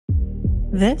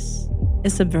This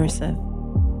is Subversive,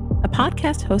 a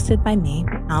podcast hosted by me,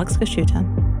 Alex Kashuta,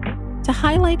 to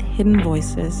highlight hidden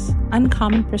voices,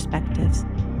 uncommon perspectives,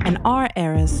 and our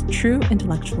era's true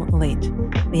intellectual elite,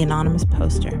 the anonymous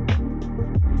poster.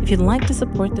 If you'd like to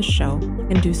support the show, you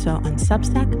can do so on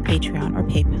Substack, Patreon, or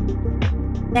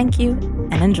PayPal. Thank you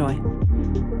and enjoy.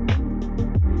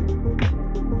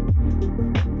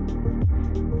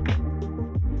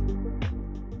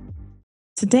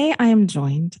 Today, I am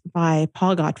joined by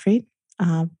Paul Gottfried.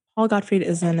 Paul Gottfried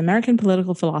is an American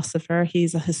political philosopher.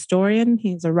 He's a historian,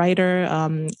 he's a writer,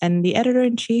 and the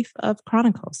editor-in-chief of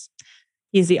Chronicles.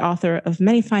 He is the author of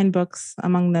many fine books,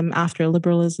 among them After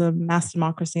Liberalism, Mass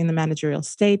Democracy and the Managerial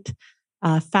State,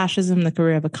 Fascism, The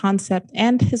Career of a Concept,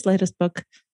 and his latest book,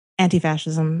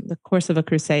 Anti-Fascism, The Course of a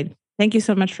Crusade. Thank you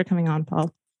so much for coming on,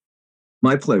 Paul.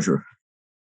 My pleasure.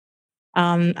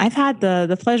 I've had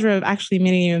the pleasure of actually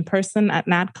meeting you in person at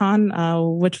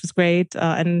NatCon, which was great,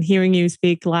 and hearing you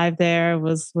speak live there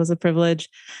was a privilege.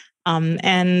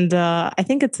 I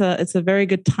think it's a very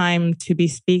good time to be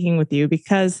speaking with you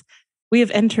because we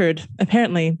have entered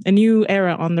apparently a new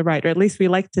era on the right, or at least we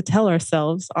like to tell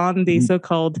ourselves on the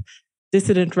so-called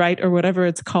dissident right, or whatever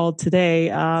it's called today,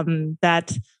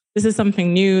 that this is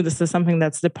something new. This is something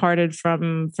that's departed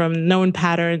from known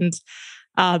patterns.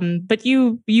 But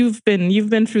you've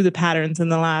been through the patterns in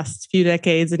the last few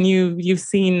decades, and you've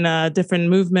seen different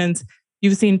movements.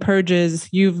 You've seen purges.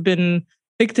 You've been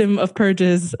victim of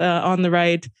purges on the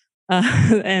right,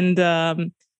 and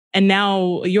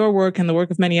now your work and the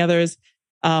work of many others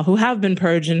who have been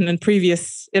purged in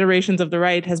previous iterations of the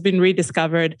right has been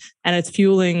rediscovered, and it's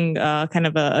fueling kind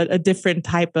of a different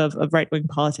type of right-wing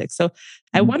politics. So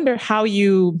I wonder how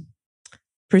you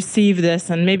perceive this,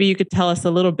 and maybe you could tell us a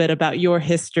little bit about your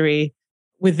history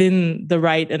within the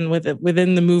right and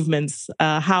within the movements.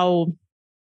 How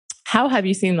have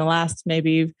you seen the last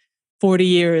maybe 40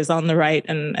 years on the right,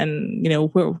 and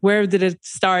where did it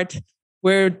start?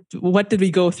 What did we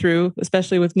go through,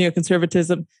 especially with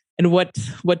neoconservatism, and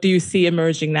what do you see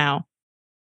emerging now?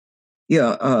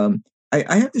 Yeah,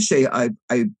 I have to say I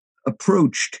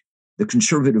approached the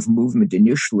conservative movement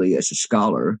initially as a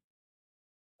scholar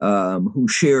who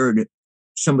shared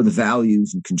some of the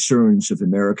values and concerns of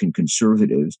American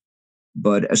conservatives,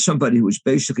 but as somebody who was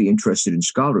basically interested in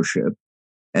scholarship.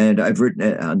 And I've written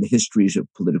on the histories of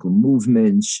political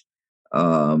movements.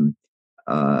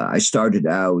 I started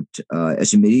out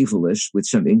as a medievalist with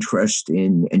some interest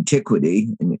in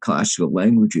antiquity and the classical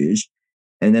languages,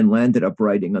 and then landed up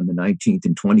writing on the 19th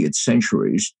and 20th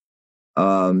centuries.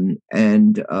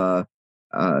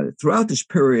 Throughout this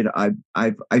period,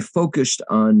 I focused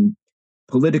on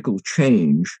political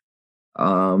change,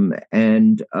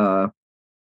 and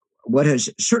what has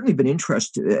certainly been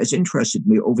interested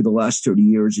me over the last 30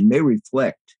 years, and may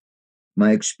reflect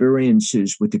my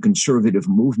experiences with the conservative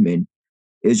movement,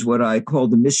 is what I call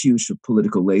the misuse of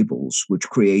political labels, which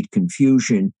create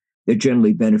confusion that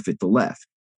generally benefit the left.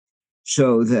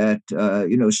 So that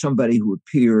somebody who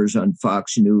appears on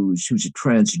Fox News who's a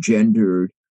transgender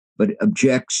but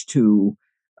objects to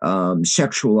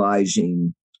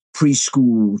sexualizing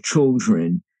preschool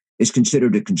children is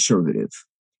considered a conservative.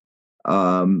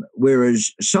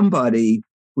 Whereas somebody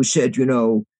who said,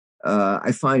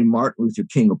 I find Martin Luther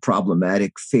King a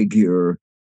problematic figure,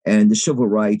 and the civil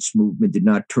rights movement did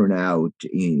not turn out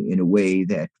in a way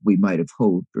that we might have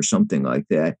hoped, or something like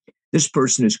that, this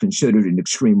person is considered an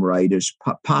extreme rightist,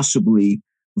 possibly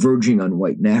verging on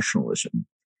white nationalism.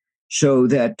 So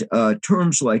that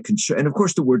terms like, and of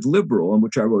course the word liberal, on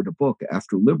which I wrote a book,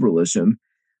 After Liberalism,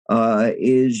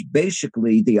 is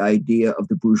basically the idea of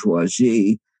the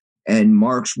bourgeoisie, and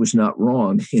Marx was not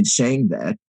wrong in saying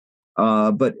that.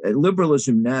 But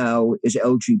liberalism now is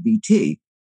LGBT,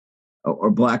 or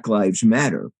Black Lives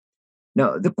Matter.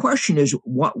 Now, the question is,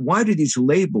 why do these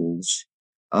labels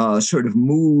sort of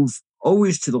move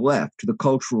always to the left, to the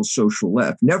cultural social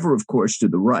left, never, of course, to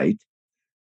the right?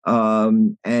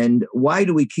 And why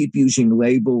do we keep using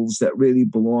labels that really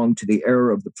belong to the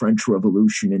era of the French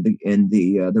Revolution and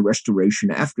the Restoration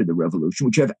after the Revolution,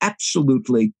 which have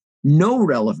absolutely no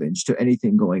relevance to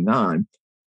anything going on?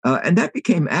 And that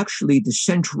became actually the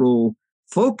central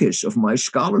focus of my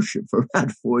scholarship for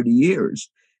about 40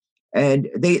 years. And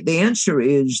the answer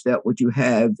is that what you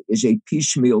have is a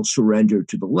piecemeal surrender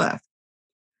to the left.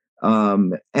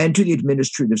 And to the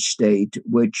administrative state,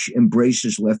 which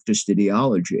embraces leftist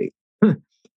ideology.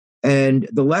 And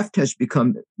the left has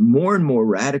become more and more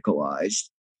radicalized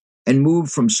and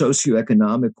moved from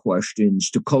socioeconomic questions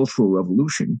to cultural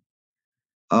revolution.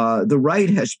 The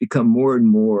right has become more and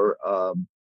more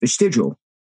vestigial.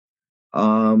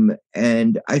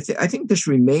 And I think this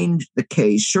remained the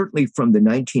case, certainly from the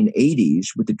 1980s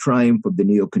with the triumph of the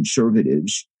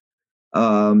neoconservatives,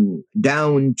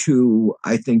 down to,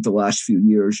 I think, the last few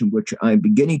years, in which I'm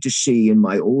beginning to see in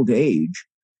my old age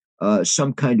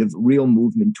some kind of real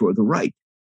movement toward the right.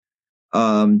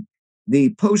 Um,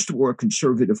 the post-war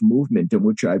conservative movement, in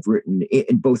which I've written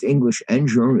in both English and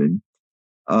German,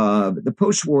 the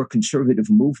post-war conservative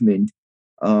movement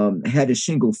had a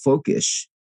single focus,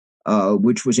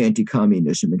 which was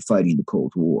anti-communism and fighting the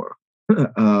Cold War.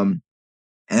 um,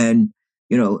 and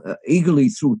eagerly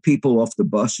threw people off the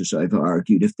bus, as I've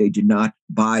argued, if they did not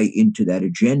buy into that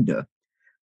agenda.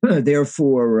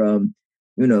 Therefore,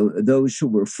 those who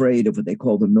were afraid of what they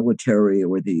call the military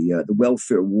or the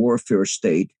welfare warfare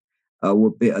state,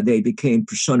 they became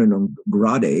persona non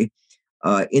grata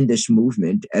in this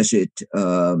movement, as it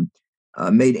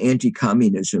made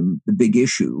anti-communism the big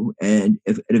issue. And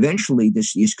eventually,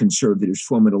 these conservatives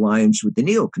form an alliance with the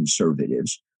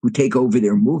neoconservatives, who take over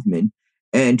their movement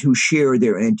and who share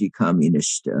their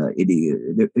anti-communist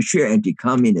share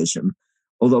anti-communism,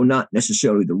 although not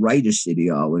necessarily the rightist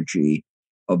ideology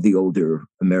of the older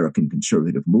American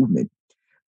conservative movement.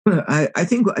 I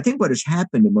think what has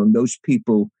happened among those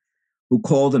people who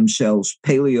call themselves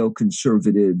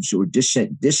paleo-conservatives or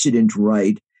dissident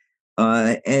right,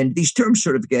 and these terms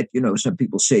sort of get, some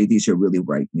people say these are really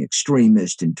right-wing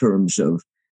extremists in terms of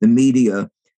the media,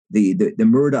 the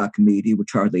Murdoch media,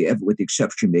 which hardly ever, with the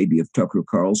exception maybe of Tucker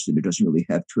Carlson, it doesn't really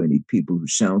have too many people who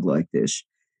sound like this,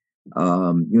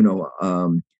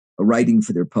 writing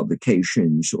for their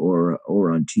publications or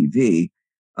on TV.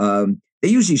 They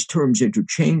use these terms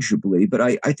interchangeably, but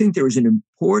I think there is an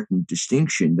important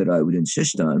distinction that I would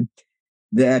insist on,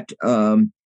 that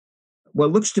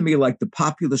what looks to me like the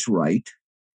populist right,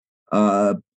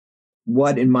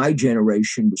 what in my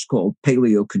generation was called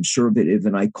paleo-conservative,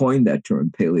 and I coined that term,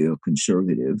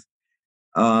 paleo-conservative,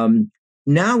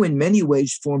 now in many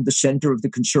ways formed the center of the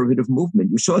conservative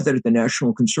movement. You saw that at the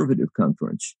National Conservative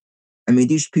Conference. I mean,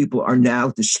 these people are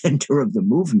now the center of the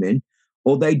movement,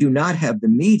 although they do not have the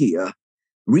media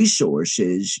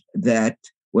resources that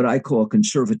what I call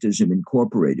Conservatism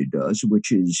Incorporated does,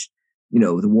 which is,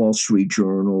 the Wall Street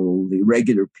Journal, the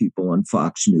regular people on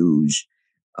Fox News,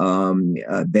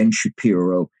 Ben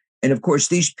Shapiro. And of course,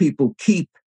 these people keep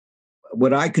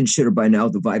what I consider by now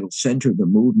the vital center of the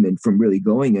movement from really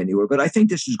going anywhere. But I think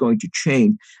this is going to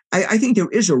change. I think there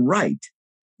is a right,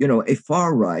 a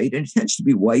far right, and it tends to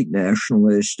be white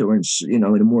nationalist or, in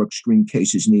the more extreme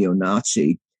cases,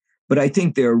 neo-Nazi. But I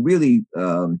think they're really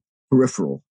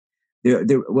peripheral.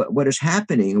 What is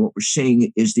happening, what we're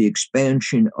seeing, is the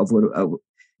expansion of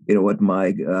what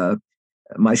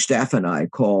my staff and I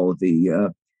call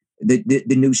the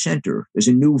new center. There's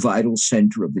a new vital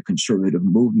center of the conservative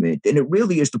movement, and it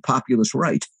really is the populist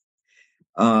right.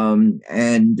 And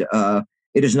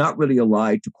it is not really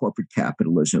allied to corporate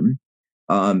capitalism.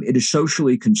 It is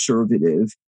socially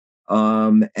conservative,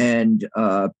 and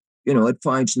it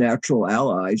finds natural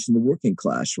allies in the working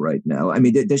class right now. I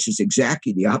mean, this is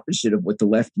exactly the opposite of what the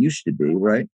left used to be,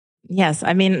 right? Yes,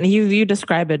 I mean, you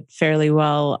describe it fairly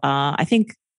well. I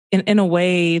think in a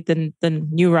way, the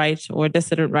new right or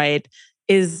dissident right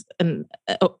is in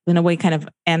a way kind of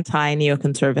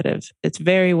anti-neoconservative. It's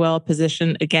very well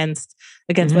positioned against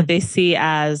what they see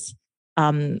as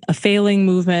a failing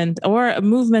movement, or a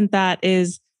movement that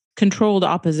is controlled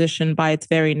opposition by its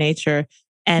very nature,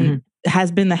 and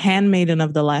has been the handmaiden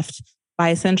of the left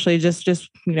by essentially just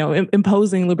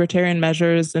imposing libertarian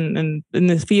measures in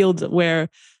the field where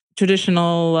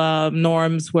traditional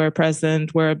norms were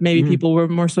present, where maybe people were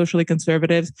more socially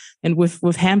conservatives, and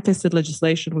with ham-fisted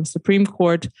legislation, with Supreme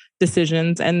Court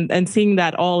decisions, and seeing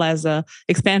that all as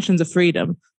expansions of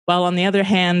freedom. While on the other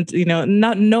hand,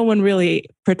 no one really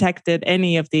protected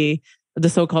any of the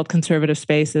so-called conservative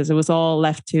spaces. It was all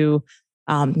left to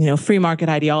free market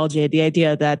ideology, the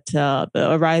idea that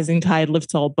a rising tide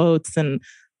lifts all boats, and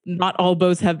not all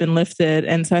boats have been lifted.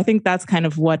 And so I think that's kind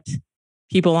of what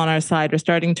people on our side are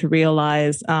starting to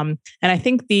realize. And I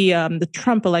think the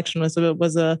Trump election was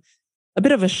a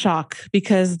bit of a shock,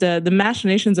 because the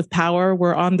machinations of power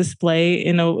were on display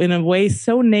in a way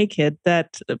so naked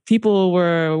that people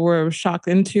were shocked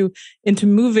into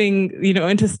moving,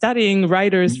 into studying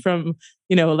writers from,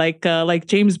 like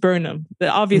James Burnham.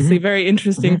 Obviously very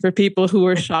interesting for people who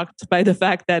were shocked by the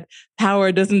fact that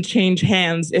power doesn't change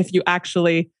hands if you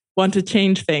actually want to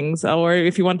change things, or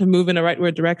if you want to move in a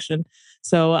rightward direction.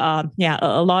 So a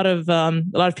lot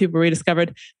of people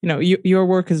rediscovered, your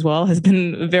work as well has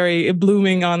been very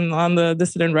blooming on the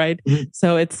dissident right.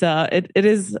 So it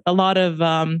is a lot of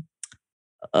I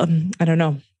don't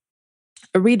know.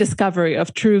 a rediscovery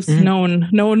of truths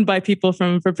Mhm. known by people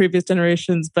from for previous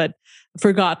generations, but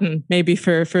forgotten maybe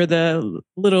for the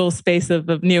little space of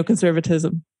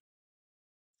neoconservatism.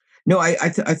 No, I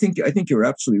think you're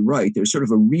absolutely right. There's sort of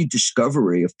a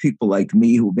rediscovery of people like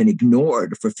me who've been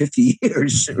ignored for 50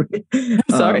 years. I'm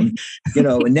sorry.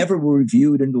 um, and never were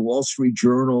reviewed in the Wall Street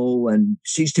Journal and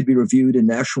ceased to be reviewed in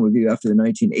National Review after the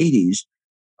 1980s.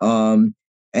 Um,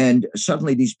 and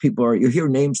suddenly these people you hear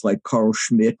names like Carl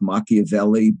Schmitt,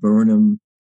 Machiavelli, Burnham,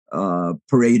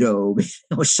 Pareto,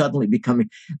 suddenly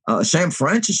becoming Sam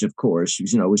Francis, of course,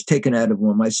 was taken out of,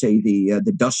 one might say,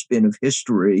 the dustbin of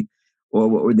history,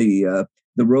 or the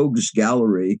rogues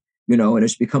gallery, and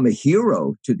has become a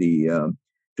hero to the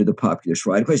populist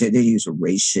right. Of course, he's a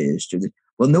racist.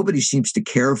 Well, nobody seems to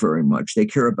care very much. They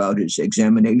care about his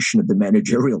examination of the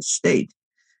managerial state,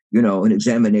 an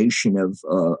examination of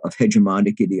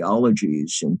hegemonic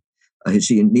ideologies and his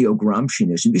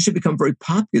neo-Gramscianism. These have become very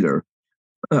popular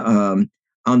um,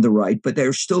 on the right, but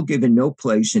they're still given no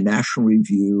place in National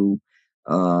Review,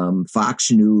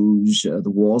 Fox News, the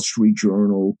Wall Street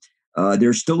Journal.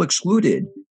 They're still excluded.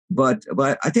 But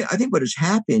I think what has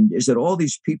happened is that all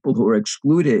these people who are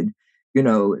excluded,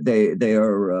 they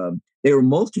are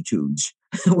multitudes,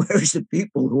 whereas the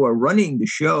people who are running the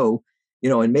show,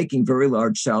 and making very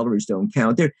large salaries don't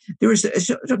count. There is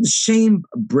sort of the same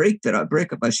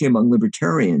breakup I see among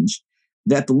libertarians,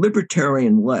 that the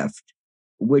libertarian left,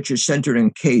 which is centered in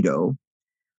Cato,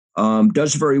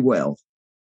 does very well.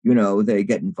 They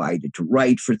get invited to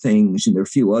write for things, and there are a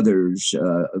few others,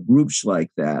 groups like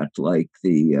that, like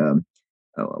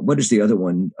what is the other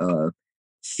one?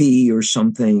 Fee or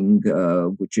something,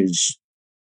 which is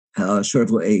sort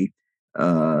of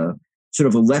uh, a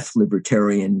left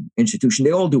libertarian institution.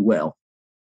 They all do well.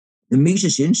 The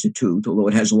Mises Institute, although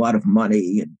it has a lot of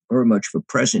money and very much of a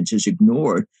presence, is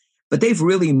ignored. But they've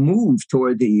really moved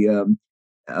toward toward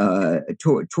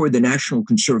the national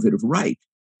conservative right,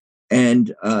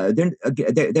 and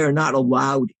they're not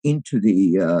allowed into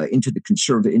the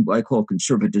conservative, in what I call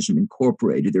conservatism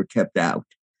incorporated. They're kept out.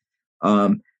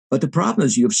 But the problem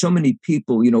is you have so many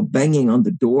people, banging on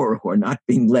the door who are not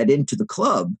being let into the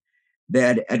club,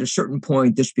 that at a certain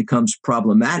point this becomes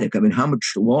problematic. I mean, how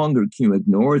much longer can you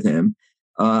ignore them?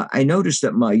 I noticed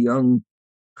that my young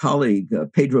colleague,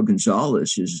 Pedro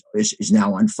Gonzalez, is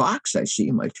now on Fox. I see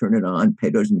him. I turn it on.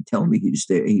 Pedro doesn't tell me he's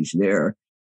there. He's there,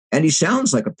 and he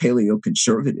sounds like a paleo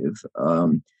conservative.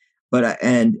 But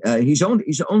he's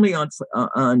only on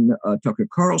Tucker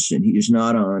Carlson. He is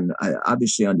not on,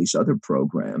 obviously, on these other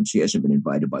programs. He hasn't been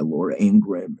invited by Laura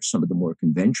Ingraham or some of the more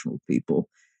conventional people.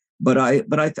 But I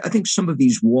think some of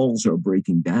these walls are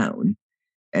breaking down,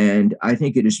 and I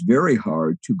think it is very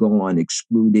hard to go on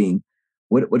excluding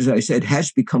what as I said has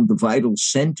become the vital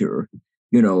center,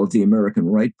 of the American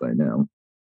right by now.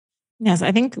 Yes,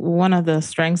 I think one of the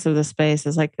strengths of the space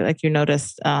is like you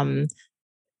noticed,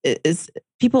 is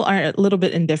people are a little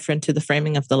bit indifferent to the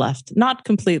framing of the left. Not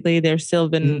completely. There's still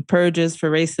been Mhm. purges for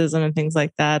racism and things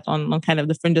like that on kind of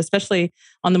the fringe, especially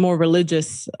on the more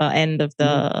religious end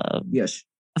Mhm. Yes.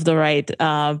 of the right.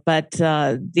 But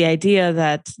the idea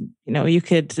that you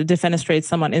could defenestrate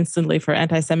someone instantly for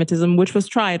anti-Semitism, which was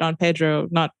tried on Pedro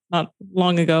not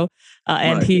long ago,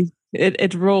 and Right.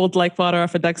 it rolled like water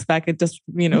off a duck's back. It just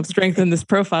strengthened this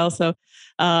profile. So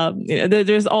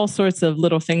there's all sorts of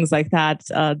little things like that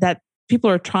that people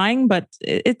are trying, but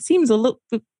it seems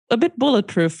a bit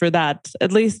bulletproof for that,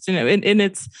 at least in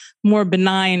its more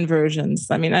benign versions.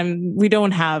 I mean, we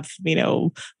don't have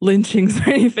lynchings or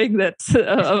anything that's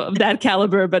of that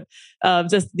caliber, but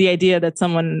just the idea that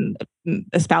someone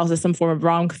espouses some form of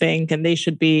wrongthink and they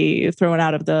should be thrown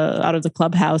out of the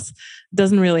clubhouse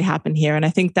doesn't really happen here. And I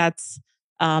think that's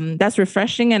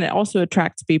refreshing, and it also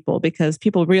attracts people because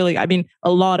people really, I mean,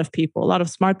 a lot of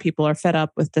smart people are fed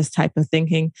up with this type of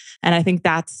thinking, and I think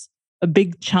that's a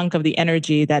big chunk of the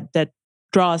energy that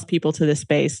draws people to this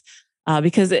space,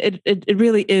 because it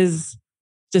really is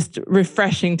just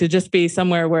refreshing to just be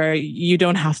somewhere where you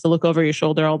don't have to look over your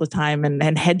shoulder all the time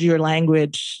and hedge your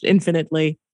language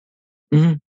infinitely.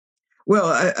 Mhm. Well,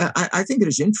 I think it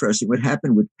is interesting what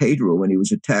happened with Pedro when he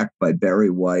was attacked by Barry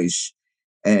Weiss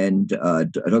and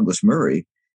Douglas Murray.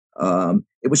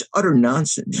 It was utter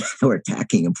nonsense. They were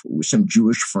attacking him for some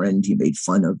Jewish friend he made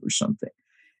fun of or something.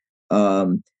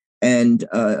 Um, and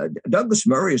Douglas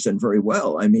Murray has done very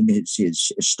well. I mean,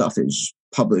 his stuff is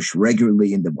published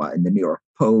regularly in the New York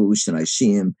Post, and I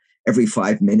see him every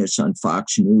 5 minutes on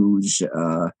Fox News,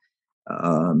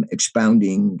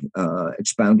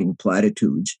 expounding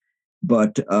platitudes.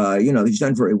 But he's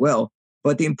done very well.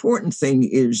 But the important thing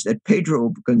is that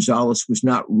Pedro Gonzalez was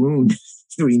not ruined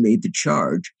after he made the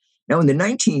charge. Now, in the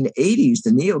 1980s, the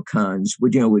neocons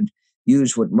would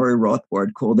use what Murray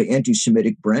Rothbard called the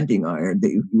anti-Semitic branding iron.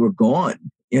 They were gone.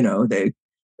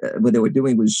 What they were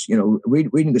doing was,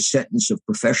 reading the sentence of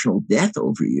professional death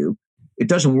over you. It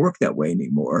doesn't work that way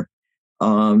anymore.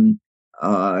 The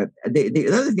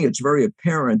other thing that's very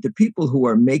apparent, the people who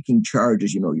are making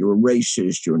charges, you're a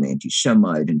racist, you're an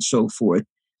anti-Semite, and so forth.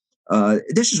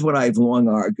 This is what I've long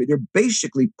argued. They're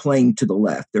basically playing to the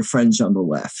left. They're friends on the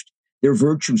left. They're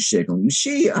virtue signaling. You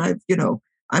see,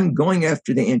 I'm going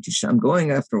after the I'm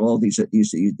going after all these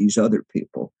other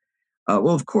people.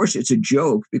 Well, of course, it's a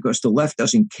joke because the left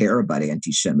doesn't care about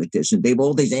anti-Semitism. They've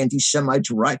all these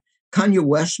anti-Semites right. Kanye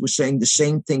West was saying the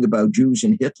same thing about Jews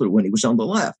and Hitler when he was on the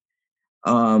left.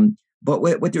 But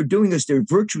what they're doing is they're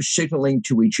virtue signaling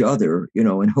to each other,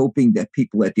 and hoping that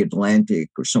people at the Atlantic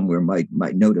or somewhere might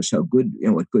notice how good,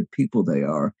 what good people they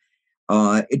are.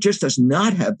 It just does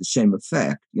not have the same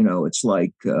effect. It's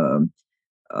like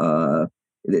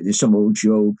there's some old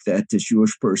joke that this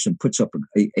Jewish person puts up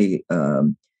a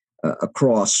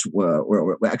cross,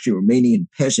 or actually a Romanian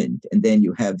peasant, and then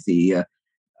you have the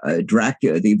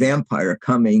Dracula, the vampire,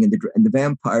 coming, and the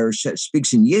vampire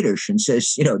speaks in Yiddish and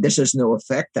says, this has no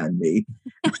effect on me.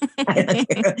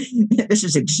 This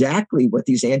is exactly what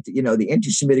these the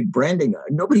anti-Semitic branding are.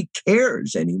 Nobody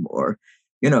cares anymore,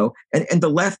 and the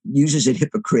left uses it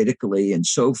hypocritically and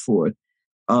so forth.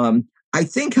 I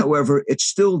think, however, it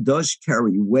still does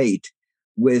carry weight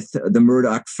with the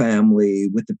Murdoch family,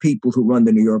 with the people who run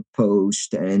the New York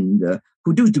Post and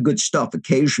who do the good stuff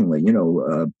occasionally,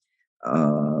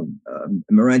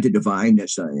 Miranda Devine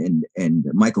and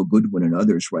Michael Goodwin and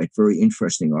others write very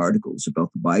interesting articles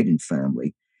about the Biden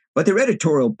family. But their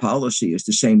editorial policy is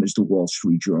the same as the Wall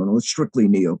Street Journal. It's strictly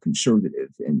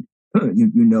neoconservative, and you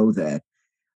know that.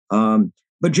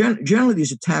 But generally,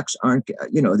 these attacks aren't,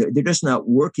 they're just not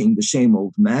working the same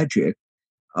old magic.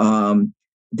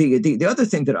 The other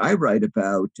thing that I write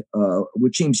about,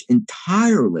 which seems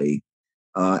entirely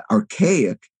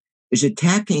archaic, is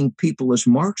attacking people as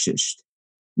Marxist.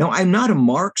 Now, I'm not a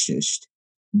Marxist,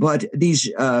 but these,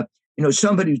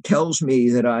 somebody tells me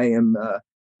that I am,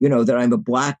 that I'm a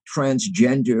black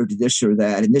transgender, this or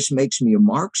that, and this makes me a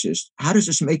Marxist. How does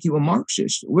this make you a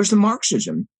Marxist? Where's the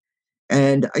Marxism?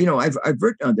 And, I've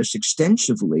written on this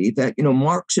extensively that,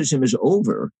 Marxism is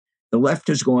over. The left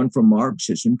has gone from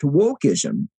Marxism to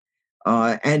wokeism.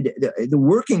 And the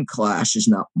working class is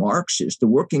not Marxist. The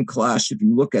working class, if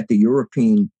you look at the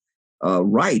European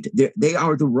right, they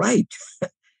are the right.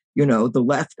 The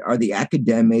left are the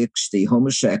academics, the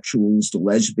homosexuals, the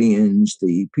lesbians,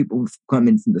 the people who've come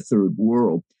in from the third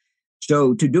world.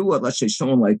 So to do what, let's say,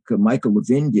 someone like Michael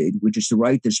Levin did, which is to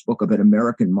write this book about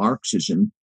American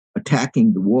Marxism,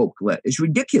 attacking the woke, is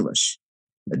ridiculous.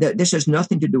 This has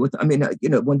nothing to do with,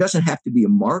 one doesn't have to be a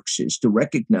Marxist to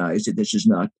recognize that this is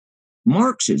not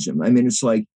Marxism. It's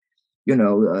like,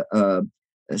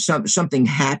 something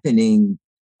happening,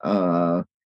 today,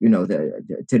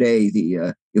 you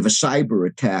have a cyber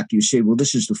attack. You say, well,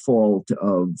 this is the fault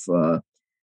of the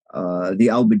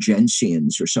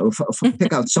Albigensians or so.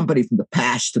 Pick out somebody from the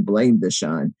past to blame this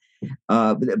on.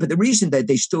 But the reason that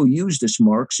they still use this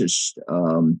Marxist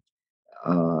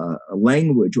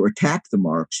language or attack the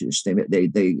Marxists,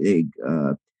 they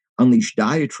unleash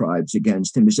diatribes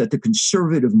against him, is that the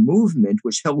conservative movement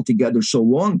was held together so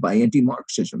long by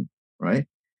anti-Marxism, right?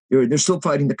 They're still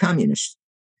fighting the communists.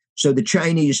 So the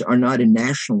Chinese are not in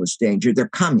nationalist danger, they're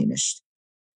communist.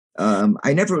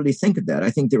 I never really think of that.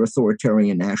 I think they're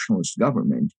authoritarian nationalist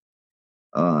government.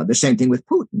 The same thing with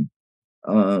Putin.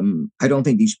 I don't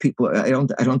think these people, I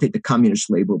don't take the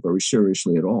communist label very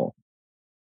seriously at all.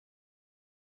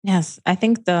 Yes, I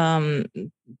think there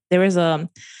is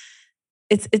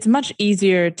it's much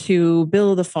easier to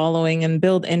build a following and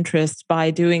build interest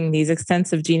by doing these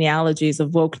extensive genealogies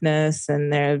of wokeness,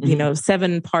 and their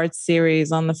 7-part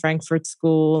series on the Frankfurt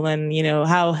School, and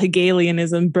how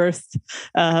Hegelianism birthed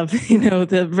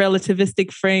the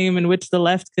relativistic frame in which the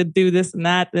left could do this and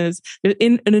that. There's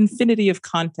an infinity of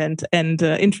content and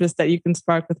interest that you can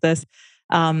spark with this.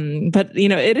 But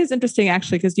it is interesting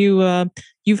actually, because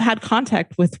you've had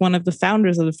contact with one of the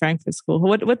founders of the Frankfurt School.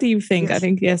 What do you think? Yes. I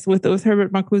think yes, with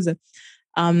Herbert Marcuse.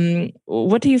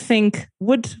 What do you think?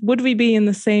 Would we be in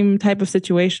the same type of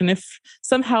situation if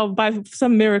somehow by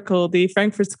some miracle the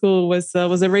Frankfurt School was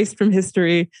erased from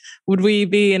history? Would we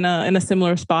be in a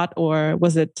similar spot, or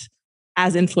was it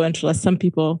as influential as some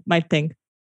people might think?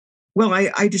 Well,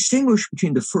 I distinguish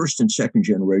between the first and second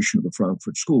generation of the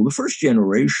Frankfurt School. The first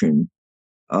generation,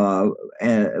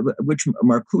 which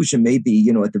Marcuse may be,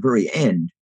 at the very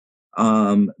end,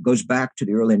 goes back to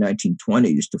the early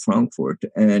 1920s to Frankfurt.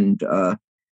 And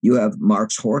You have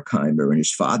Marx Horkheimer, and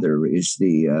his father is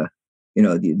the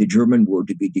German word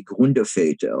to be die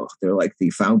Gründerväter. They're like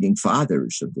the founding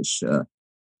fathers of this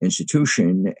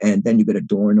institution. And then you get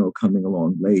Adorno coming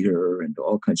along later, and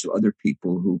all kinds of other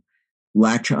people who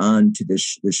latch on to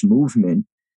this movement.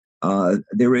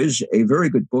 There is a very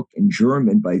good book in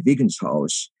German by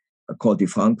Wigenshaus called Die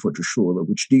Frankfurter Schule,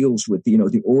 which deals with the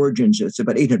origins. It's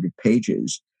about 800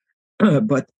 pages.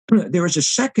 But there is a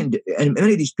second, and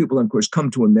many of these people, of course, come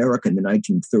to America in the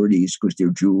 1930s because they're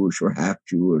Jewish or half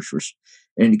Jewish, or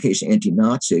in any case,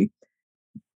 anti-Nazi.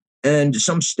 And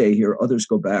some stay here, others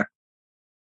go back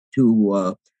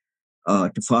to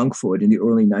Frankfurt in the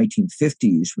early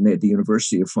 1950s when they at the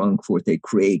University of Frankfurt. They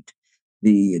create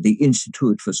the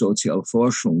Institute for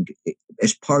Sozialforschung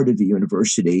as part of the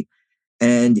university.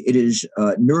 And it is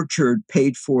nurtured,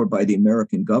 paid for by the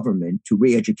American government to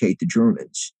re-educate the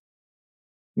Germans.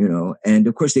 And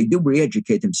of course they do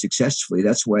re-educate them successfully.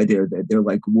 That's why they're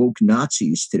like woke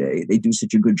Nazis today. They do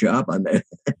such a good job on that.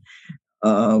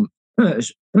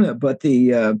 But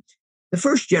the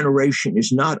first generation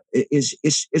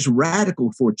is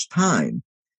radical for its time.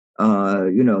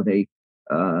 They're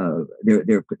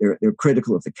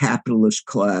critical of the capitalist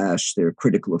class. They're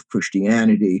critical of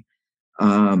Christianity,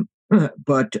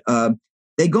 but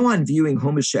they go on viewing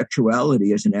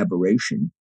homosexuality as an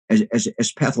aberration,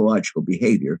 as pathological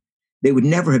behavior. They would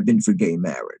never have been for gay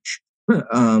marriage.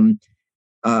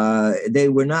 They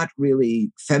were not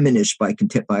really feminist by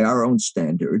our own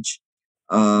standards.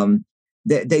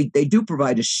 They do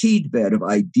provide a seedbed of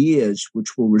ideas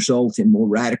which will result in more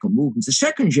radical movements. The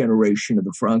second generation of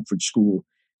the Frankfurt School,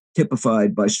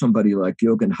 typified by somebody like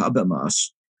Jürgen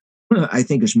Habermas, I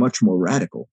think is much more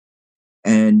radical.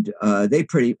 And they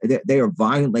are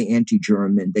violently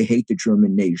anti-German. They hate the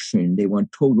German nation. They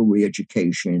want total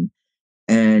re-education.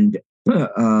 And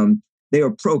they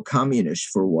are pro-communist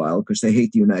for a while because they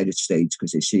hate the United States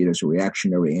because they see it as a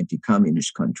reactionary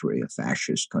anti-communist country, a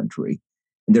fascist country.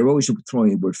 And they're always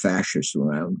throwing the word fascist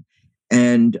around.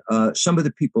 And some of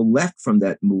the people left from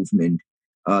that movement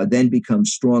then become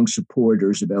strong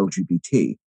supporters of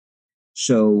LGBT.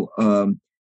 So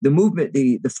the movement,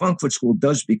 the Frankfurt School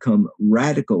does become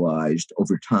radicalized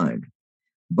over time.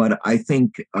 But I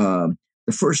think the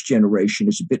first generation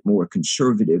is a bit more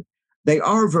conservative. They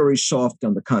are very soft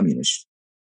on the communists,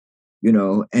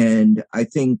 and I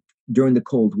think during the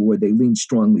Cold War, they leaned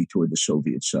strongly toward the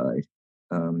Soviet side.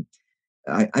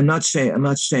 I'm not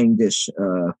saying this,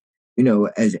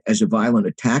 as a violent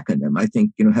attack on them. I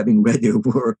think, having read their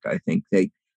work, I think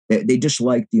they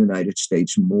dislike the United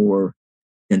States more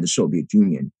than the Soviet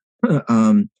Union.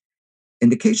 In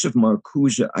the case of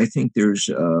Marcuse, I think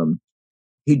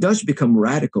he does become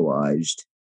radicalized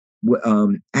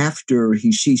after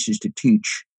he ceases to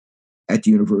teach at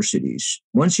the universities.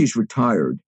 Once he's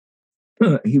retired,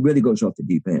 he really goes off the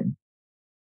deep end.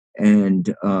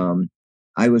 And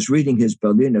I was reading his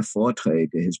Berliner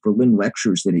Vorträge, his Berlin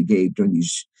lectures that he gave during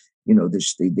these,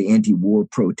 the anti-war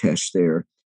protests there.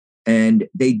 And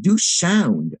they do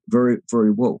sound very,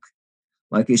 very woke.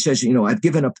 Like he says, I've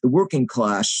given up the working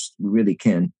class. We really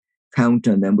can count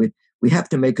on them. We have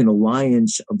to make an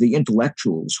alliance of the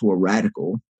intellectuals who are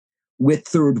radical with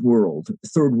third world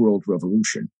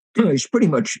revolution. He's pretty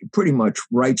much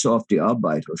writes off the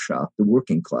Arbeiterschaft, the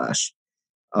working class,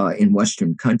 in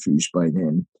Western countries by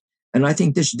then. And I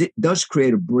think this does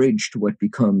create a bridge to what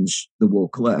becomes the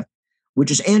woke left,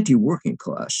 which is anti-working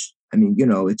class. I mean,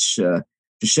 it's to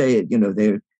say it,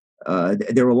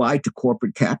 they're allied to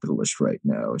corporate capitalists right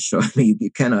now. So I mean,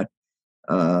 you cannot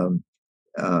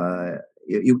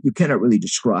you cannot really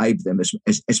describe them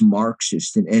as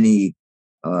Marxist in any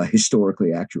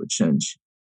historically accurate sense.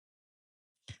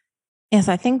 Yes,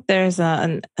 I think there's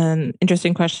an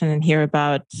interesting question in here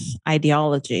about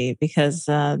ideology, because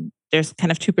there's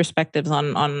kind of two perspectives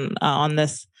on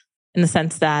this, in the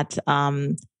sense that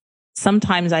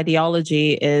sometimes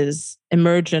ideology is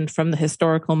emergent from the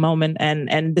historical moment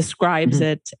and describes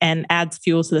it and adds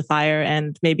fuel to the fire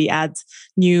and maybe adds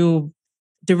new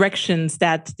directions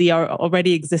that the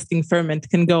already existing ferment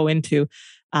can go into,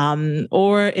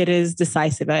 or it is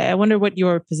decisive. I wonder what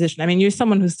your position. I mean, you're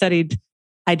someone who studied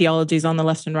ideologies on the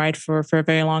left and right for a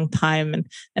very long time,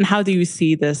 and how do you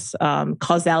see this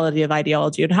causality of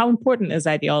ideology, and how important is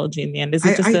ideology in the end? Is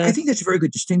it just? I think that's a very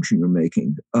good distinction you're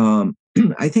making.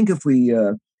 I think if we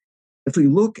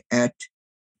look at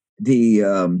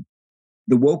the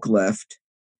woke left,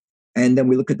 and then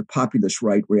we look at the populist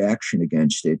right reaction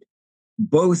against it,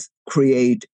 both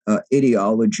create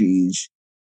ideologies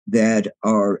that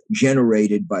are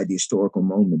generated by the historical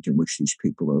moment in which these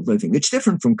people are living. It's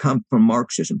different from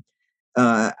Marxism.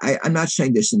 I'm not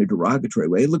saying this in a derogatory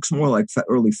way. It looks more like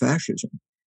early fascism,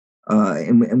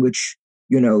 in which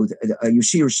you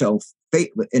see yourself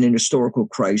in an historical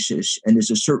crisis, and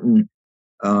there's a certain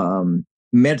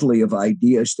medley of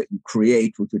ideas that you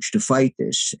create with which to fight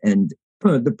this, and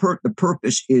the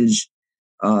purpose is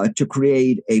to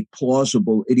create a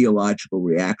plausible ideological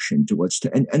reaction to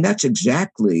and that's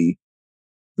exactly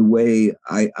the way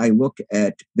I look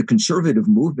at the conservative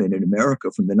movement in America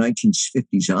from the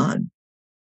 1950s on.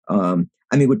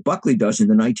 I mean, what Buckley does in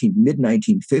the mid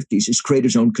 1950s is create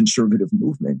his own conservative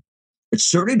movement. It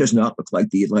certainly does not look like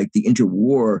the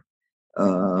interwar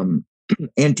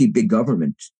anti-big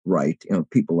government right.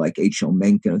 People like H.L.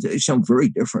 Mencken, they sound very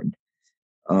different.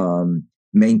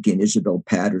 Mencken, Isabel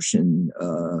Patterson,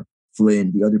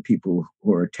 Flynn, the other people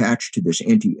who are attached to this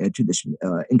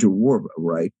interwar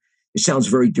right. It sounds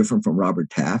very different from Robert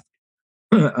Taft.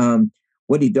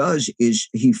 What he does is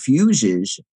he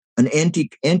fuses an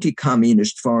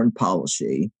anti-communist foreign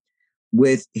policy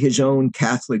with his own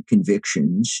Catholic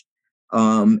convictions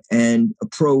and a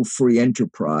pro-free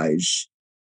enterprise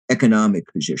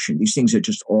economic position. These things are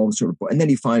just all sort of, and then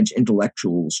he finds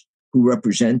intellectuals who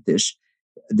represent this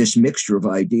mixture of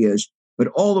ideas, but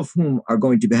all of whom are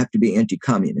going to have to be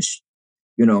anti-communist,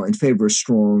 in favor of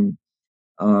strong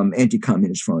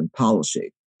anti-communist foreign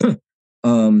policy.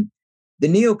 The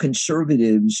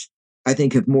neoconservatives, I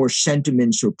think, have more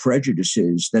sentiments or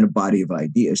prejudices than a body of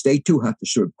ideas. They too have to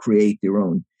sort of create their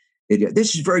own idea.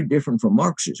 This is very different from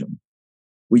Marxism,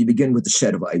 where you begin with a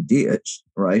set of ideas,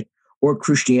 right? Or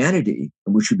Christianity,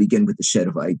 in which you begin with a set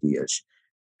of ideas.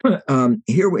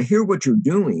 Here, what you're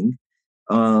doing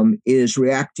is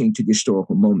reacting to the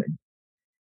historical moment.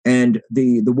 And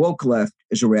the woke left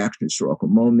is a reaction to the historical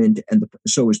moment, and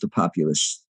so is the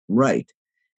populist right.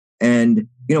 And,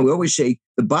 we always say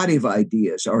the body of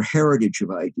ideas, our heritage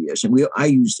of ideas, and I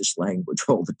use this language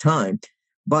all the time,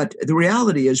 but the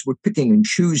reality is we're picking and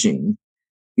choosing,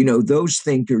 those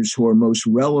thinkers who are most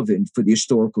relevant for the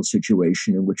historical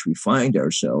situation in which we find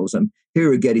ourselves. I'm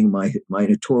here getting my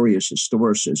notorious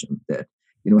historicism that,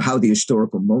 how the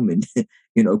historical moment,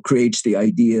 creates the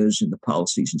ideas and the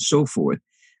policies and so forth.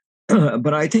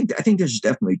 But I think this is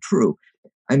definitely true.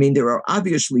 I mean, there are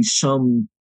obviously some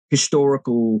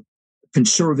historical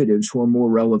conservatives who are more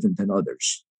relevant than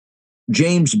others.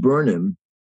 James Burnham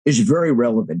is very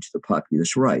relevant to the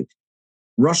populist right.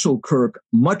 Russell Kirk,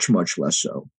 much, much less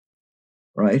so,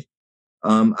 right?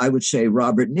 I would say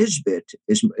Robert Nisbet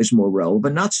is more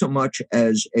relevant, not so much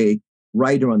as a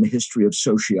writer on the history of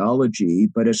sociology,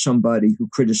 but as somebody who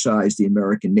criticized the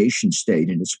American nation state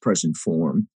in its present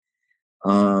form.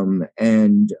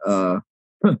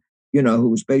 Who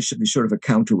was basically sort of a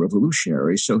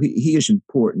counter-revolutionary. So he is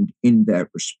important in that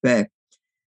respect.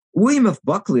 William F.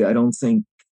 Buckley, I don't think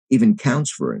even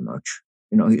counts very much.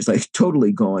 He's like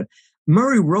totally gone.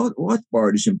 Murray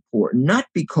Rothbard is important, not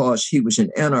because he was an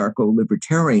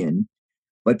anarcho-libertarian,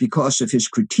 but because of his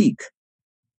critique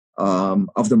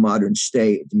of the modern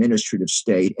state, administrative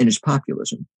state, and his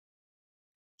populism.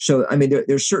 So, I mean,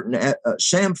 there's certain,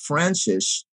 Sam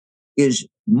Francis is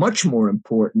much more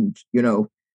important,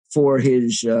 for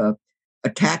his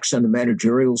attacks on the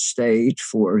managerial state,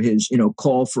 for his,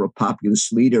 call for a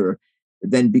populist leader,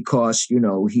 than because,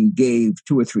 he gave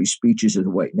 2 or 3 speeches as a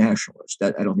white nationalist.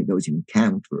 That I don't think those even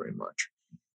count very much.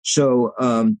 So,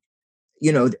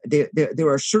 there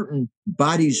are certain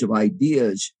bodies of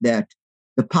ideas that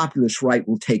the populist right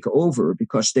will take over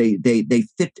because they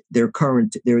fit their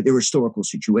current, their historical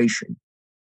situation.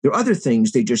 There are other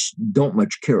things they just don't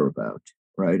much care about,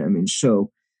 right? I mean,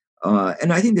 so,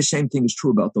 and I think the same thing is true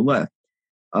about the left.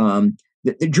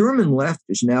 The German left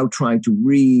is now trying to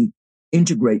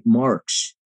reintegrate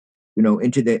Marx,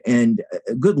 into the, and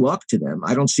good luck to them.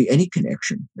 I don't see any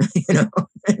connection,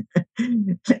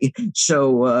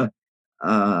 So,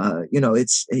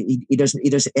 it's, he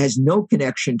has no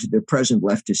connection to the present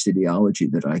leftist ideology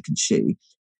that I can see.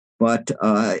 But,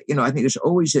 I think there's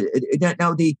always,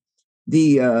 now the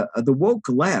woke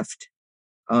left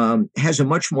has a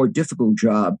much more difficult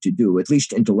job to do, at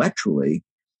least intellectually,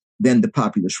 than the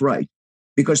populist right,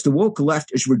 because the woke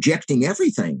left is rejecting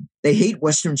everything. They hate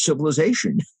Western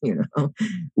civilization.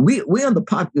 We on the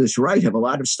populist right have a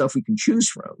lot of stuff we can choose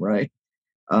from, right?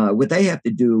 What they have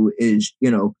to do is,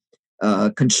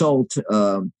 consult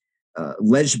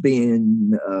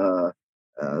lesbian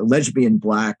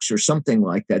blacks or something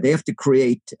like that. They have to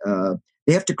create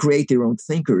their own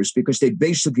thinkers because they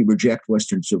basically reject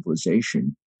Western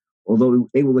civilization, although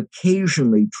they will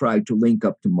occasionally try to link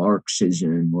up to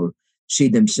Marxism or see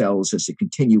themselves as a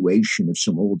continuation of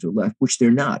some older left, which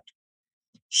they're not.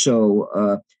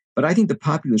 So But I think the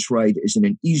populist right is in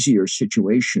an easier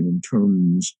situation in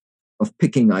terms of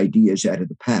picking ideas out of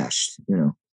the past, you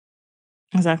know.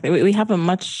 Exactly. We have a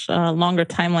much longer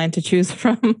timeline to choose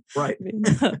from. Right.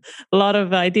 A lot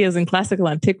of ideas in classical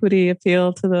antiquity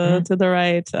appeal to the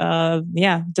right.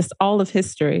 Yeah, just all of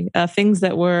history. Things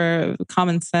that were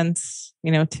common sense,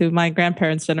 you know, to my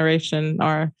grandparents' generation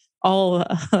are all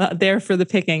there for the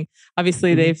picking.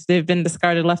 Obviously, they've been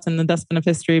discarded, left in the dustbin of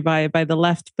history by the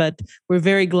left, but we're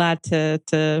very glad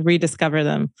to rediscover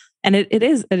them. And it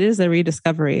is a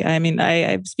rediscovery. I mean,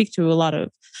 I speak to a lot of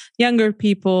younger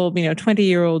people, you know,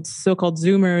 20-year-olds, so-called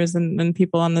Zoomers, and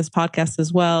people on this podcast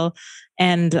as well.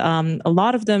 And a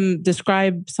lot of them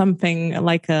describe something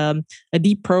like a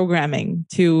deprogramming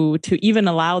to even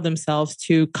allow themselves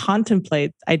to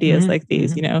contemplate ideas like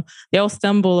these. You know, they all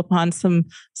stumble upon some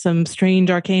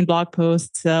strange arcane blog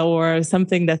posts or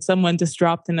something that someone just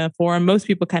dropped in a forum. Most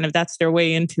people kind of, that's their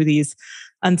way into these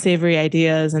unsavory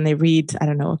ideas, and they read, I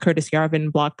don't know, a Curtis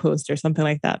Yarvin blog post or something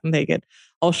like that, and they get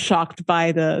all shocked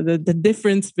by the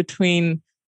difference between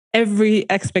every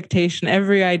expectation,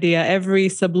 every idea, every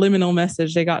subliminal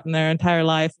message they got in their entire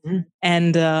life,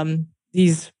 and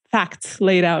these facts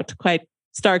laid out quite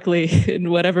starkly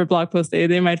in whatever blog post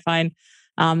they might find.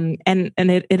 And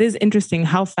it is interesting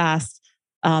how fast,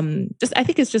 just I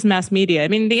think it's just mass media. I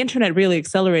mean, the internet really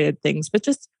accelerated things, but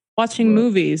just watching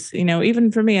movies, you know,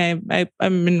 even for me,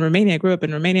 I'm in Romania. I grew up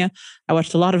in Romania. I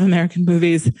watched a lot of American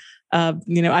movies.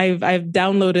 You know, I've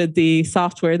downloaded the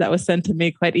software that was sent to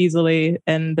me quite easily,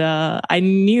 and I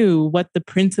knew what the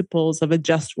principles of a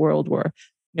just world were.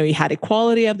 You know, you had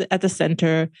equality at the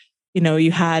center. You know,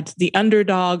 you had the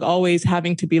underdog always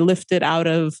having to be lifted out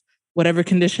of whatever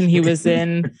condition he was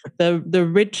in. The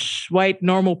rich, white,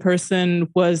 normal person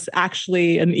was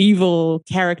actually an evil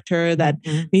character that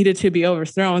needed to be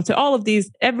overthrown. So all of these,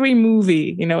 every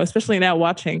movie, you know, especially now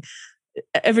watching,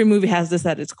 every movie has this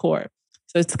at its core.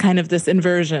 So it's kind of this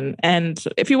inversion. And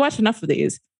if you watch enough of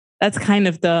these, that's kind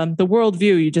of the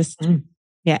worldview. You just,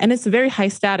 yeah. And it's a very high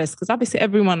status because obviously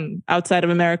everyone outside of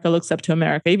America looks up to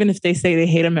America. Even if they say they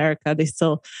hate America, they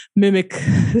still mimic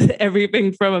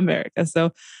everything from America.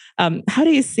 So how do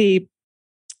you see,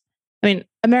 I mean,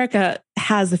 America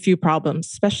has a few problems,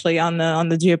 especially on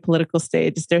the geopolitical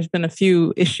stage. There's been a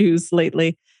few issues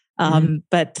lately.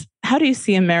 But how do you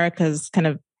see America's kind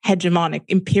of hegemonic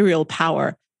imperial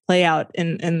power play out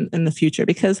in the future?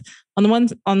 Because on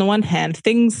the one hand,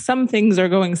 some things are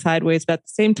going sideways, but at the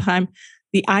same time,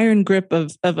 the iron grip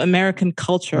of American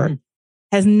culture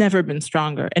has never been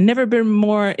stronger and never been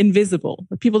more invisible.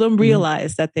 People don't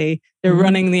realize that they're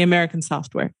running the American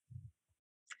software.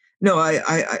 No,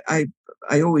 I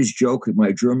always joke with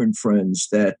my German friends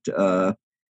that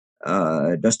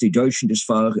dass die Deutschen das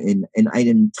war in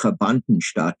einen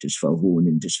Trabantenstatus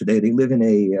verwohnen. They live in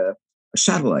a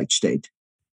satellite state.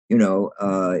 You know,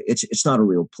 it's not a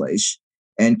real place.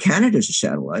 And Canada's a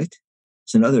satellite.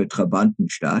 It's another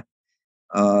Trabantenstaat.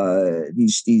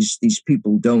 These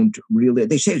people don't really,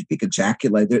 they say speak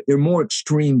exactly like, they're more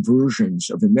extreme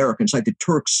versions of Americans. Like the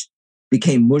Turks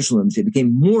became Muslims. They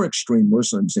became more extreme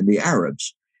Muslims than the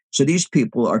Arabs. So these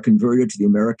people are converted to the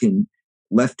American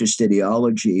leftist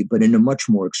ideology, but in a much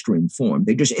more extreme form.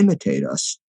 They just imitate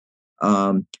us.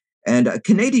 And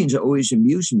Canadians always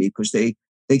amuse me because they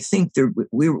think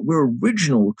we're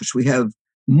original because we have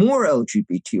more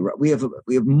LGBT, right? We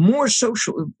have more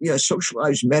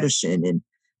socialized medicine,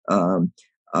 and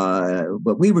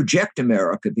but we reject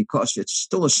America because it's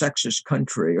still a sexist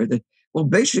country. Well,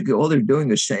 basically, all they're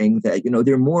doing is saying that, you know,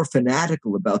 they're more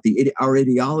fanatical about our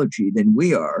ideology than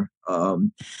we are.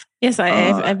 Yes,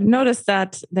 I've noticed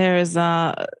that there's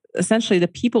essentially the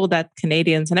people that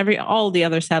Canadians and all the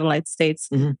other satellite states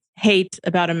hate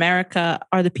about America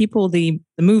are the people the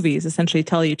movies essentially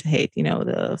tell you to hate. You know,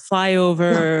 the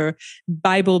flyover,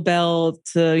 Bible Belt,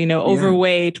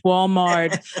 overweight,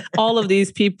 Walmart, all of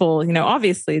these people. You know,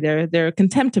 obviously they're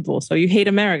contemptible. So you hate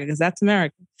America because that's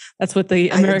America. That's what the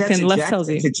American left tells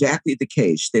you. That's exactly the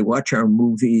case. They watch our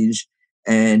movies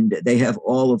and they have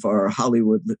all of our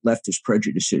Hollywood leftist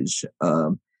prejudices.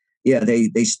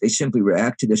 They simply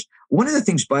react to this. One of the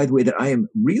things, by the way, that I am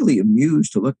really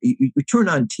amused to look, you turn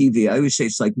on TV, I always say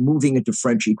it's like moving into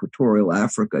French Equatorial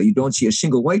Africa. You don't see a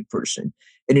single white person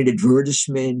in an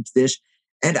advertisement,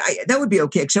 and that would be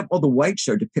okay, except all the whites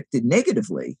are depicted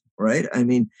negatively, right? I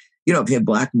mean, you know, if you have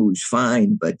black movies,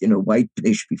 fine, but, you know, white,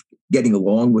 they should be getting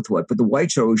along with but the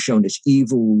whites are always shown as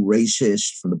evil,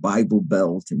 racist, from the Bible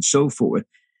Belt and so forth.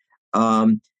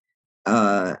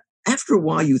 After a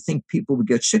while, you think people would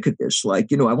get sick of this.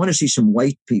 Like, you know, I want to see some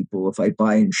white people if I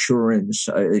buy insurance.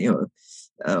 Why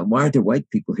aren't there white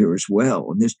people here as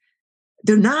well? And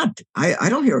They're not. I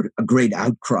don't hear a great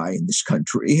outcry in this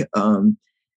country.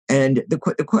 And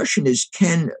the question is,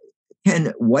 can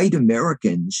white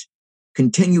Americans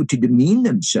continue to demean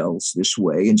themselves this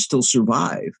way and still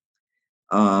survive?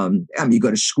 I mean, you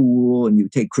go to school and you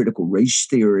take critical race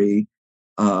theory.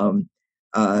 Um,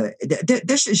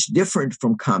 this is different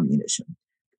from communism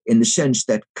in the sense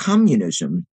that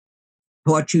communism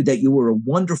taught you that you were a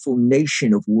wonderful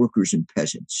nation of workers and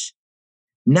peasants.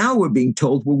 Now we're being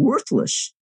told we're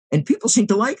worthless. And people seem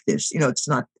to like this. It's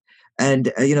not. And,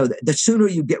 the sooner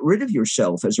you get rid of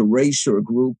yourself as a race or a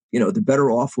group, the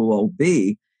better off we'll all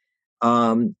be.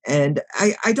 And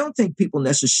I don't think people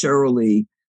necessarily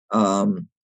um,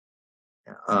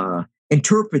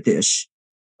 interpret this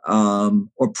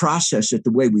or process it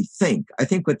the way we think. I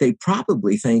think what they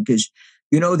probably think is,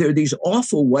 there are these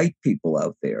awful white people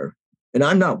out there, and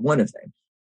I'm not one of them.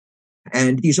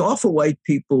 And these awful white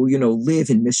people, live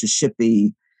in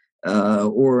Mississippi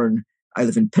I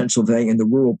live in Pennsylvania, in the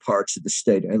rural parts of the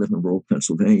state. I live in rural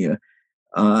Pennsylvania.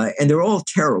 And they're all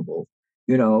terrible,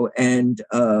 and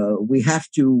we have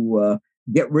to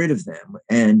get rid of them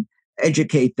and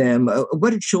educate them.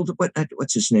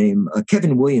 What's his name?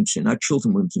 Kevin Williamson, not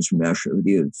Chilton Williamson from National,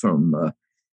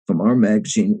 from our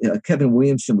magazine. Kevin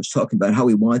Williamson was talking about how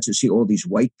he wants to see all these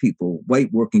white people,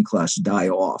 white working class, die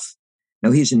off.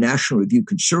 Now he's a National Review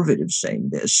conservative saying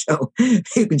this, so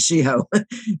you can see how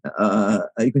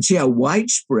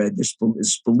widespread this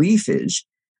belief is.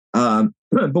 But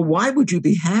why would you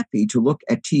be happy to look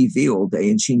at TV all day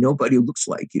and see nobody who looks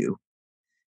like you?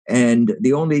 And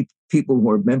the only people who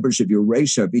are members of your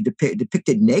race are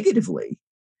depicted negatively.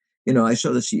 I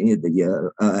saw this, and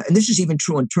this is even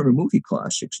true on Turner Movie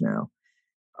Classics now.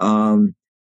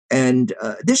 And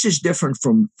this is different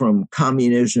from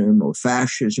communism or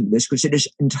fascism, because it is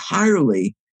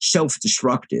entirely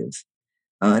self-destructive.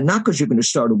 Not because you're going to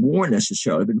start a war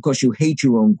necessarily, but because you hate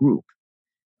your own group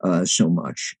so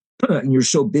much, and you're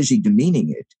so busy demeaning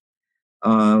it.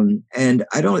 And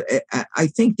I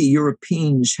think the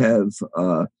Europeans have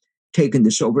taken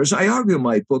this over. As I argue in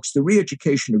my books, the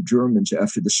re-education of Germans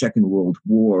after the Second World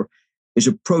War is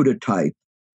a prototype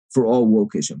for all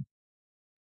wokeism.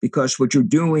 Because what you're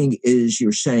doing is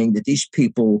you're saying that these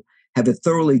people have a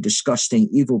thoroughly disgusting,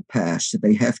 evil past that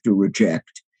they have to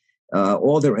reject.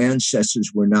 All their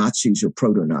ancestors were Nazis or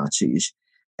proto-Nazis.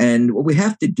 And what we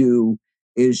have to do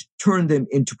is turn them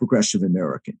into progressive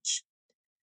Americans.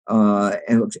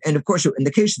 And of course, in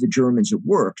the case of the Germans, it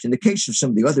worked. In the case of some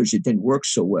of the others, it didn't work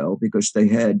so well because they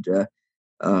had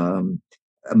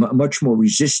a much more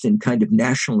resistant kind of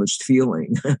nationalist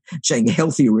feeling, saying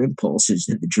healthier impulses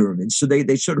than the Germans. So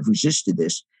they sort of resisted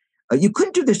this. You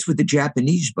couldn't do this with the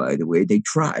Japanese, by the way. They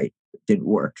tried. It didn't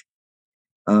work.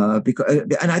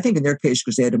 And I think in their case,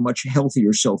 because they had a much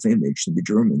healthier self-image than the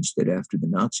Germans did after the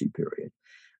Nazi period.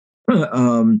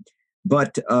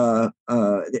 But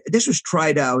this was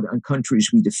tried out on countries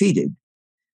we defeated.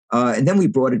 And then we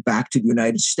brought it back to the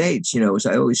United States. As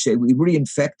I always say, we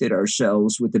reinfected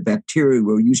ourselves with the bacteria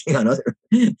we're using on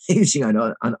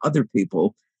other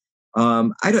people.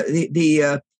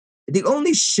 The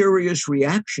only serious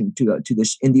reaction to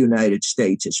this in the United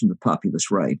States is from the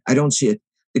populist right. I don't see it.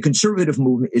 The conservative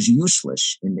movement is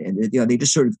useless, and they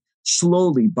just sort of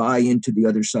slowly buy into the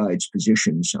other side's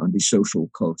positions on these social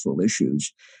cultural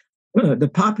issues.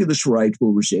 The populist right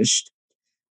will resist.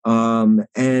 And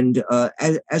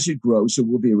as it grows, there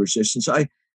will be a resistance. I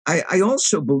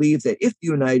also believe that if the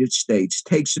United States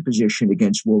takes a position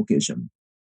against wokeism,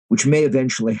 which may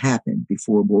eventually happen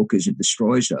before wokeism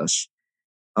destroys us,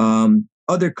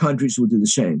 other countries will do the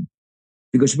same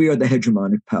because we are the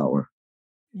hegemonic power.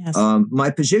 Yes. My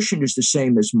position is the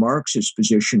same as Marx's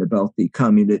position about the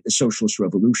socialist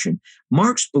revolution.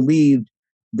 Marx believed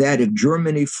that if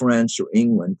Germany, France, or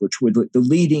England, which were the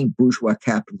leading bourgeois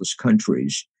capitalist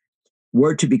countries,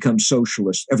 were to become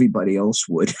socialist, everybody else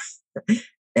would.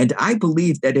 And I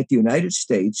believe that if the United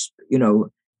States,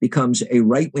 becomes a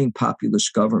right-wing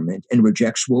populist government and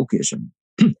rejects wokeism,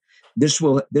 this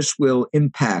will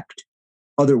impact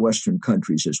other Western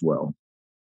countries as well.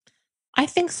 I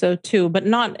think so too, but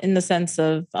not in the sense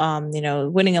of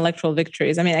winning electoral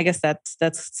victories. I mean, I guess that's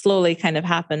slowly kind of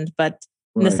happened, but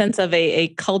in the sense of a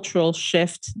cultural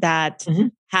shift that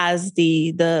has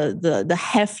the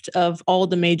heft of all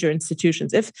the major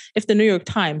institutions. If the New York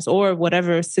Times or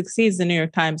whatever succeeds the New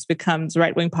York Times becomes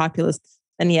right-wing populist,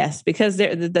 then yes, because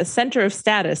the center of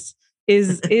status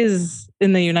is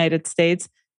in the United States.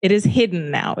 it is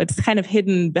hidden now. It's kind of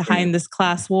hidden behind this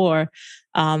class war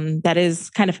that is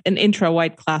kind of an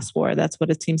intra-white class war. That's what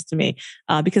it seems to me,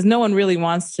 because no one really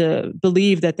wants to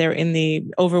believe that they're in the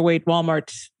overweight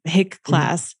Walmart hick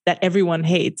class that everyone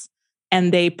hates,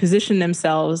 and they position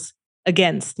themselves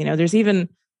against. There's even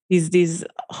these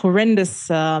horrendous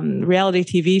reality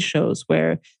TV shows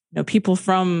where people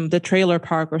from the trailer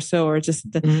park or so, or just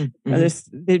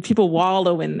people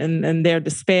wallow in their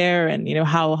despair and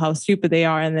how stupid they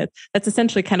are, and that's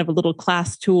essentially kind of a little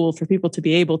class tool for people to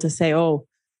be able to say, oh,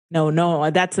 no,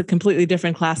 that's a completely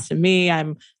different class to me.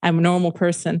 I'm a normal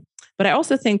person. But I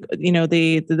also think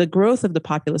the growth of the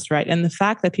populist right and the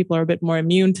fact that people are a bit more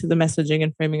immune to the messaging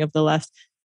and framing of the left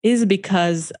is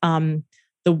because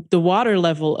the water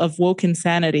level of woke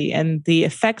insanity and the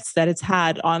effects that it's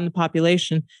had on the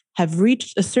population have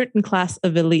reached a certain class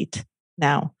of elite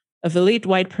now, of elite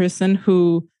white person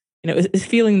who, is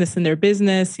feeling this in their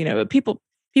business. People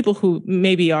who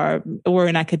maybe were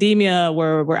in academia,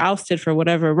 were ousted for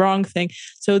whatever wrong thing.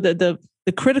 So the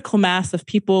critical mass of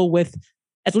people with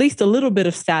at least a little bit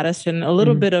of status and a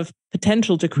little bit of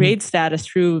potential to create status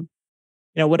through,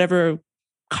 whatever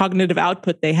cognitive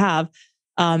output they have,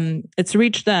 it's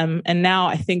reached them. And now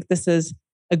I think this is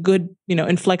a good,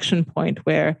 inflection point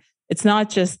where it's not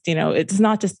just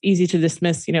easy to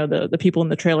dismiss, the people in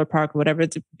the trailer park or whatever.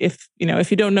 It's if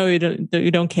you don't know,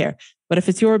 you don't care. But if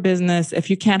it's your business, if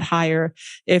you can't hire,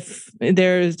 if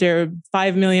there are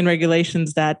 5 million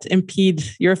regulations that impede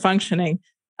your functioning,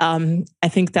 I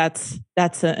think that's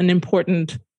an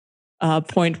important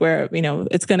point where,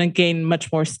 it's going to gain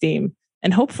much more steam.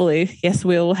 And hopefully, yes,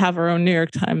 we'll have our own New York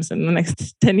Times in the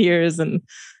next 10 years and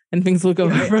things will go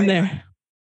from there.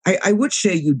 I would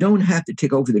say you don't have to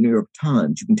take over the New York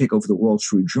Times. You can take over the Wall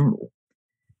Street Journal.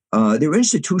 There are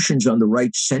institutions on the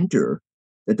right center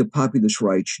that the populist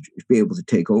right should be able to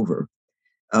take over,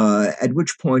 at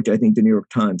which point I think the New York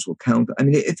Times will count. I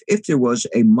mean, if there was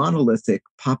a monolithic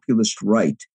populist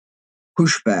right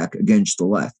pushback against the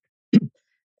left,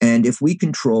 and if we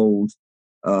controlled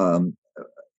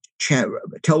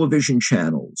television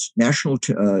channels, national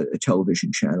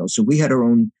television channels, so we had our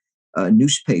own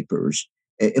newspapers,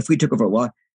 if we took over a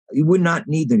lot, you would not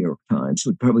need the New York Times. It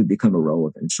would probably become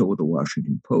irrelevant. So would the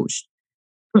Washington Post.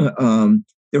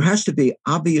 There has to be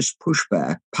obvious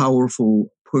pushback,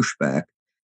 powerful pushback.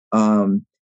 One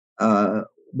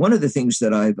of the things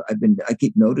that I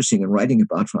keep noticing and writing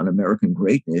about on American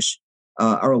greatness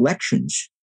are elections.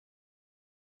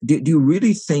 Do you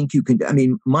really think you can? I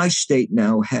mean, my state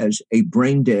now has a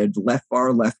brain dead far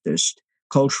leftist,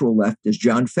 cultural leftist,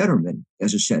 John Fetterman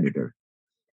as a senator.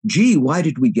 Gee, why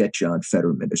did we get John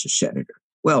Fetterman as a senator?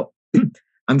 Well,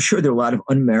 I'm sure there are a lot of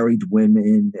unmarried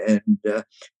women and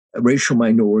racial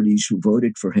minorities who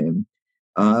voted for him.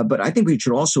 But I think we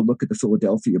should also look at the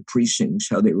Philadelphia precincts,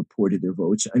 how they reported their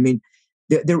votes. I mean,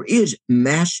 there is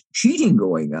mass cheating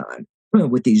going on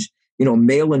with these,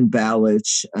 mail-in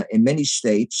ballots in many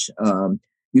states.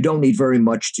 You don't need very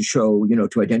much to show,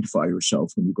 to identify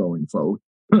yourself when you go and vote.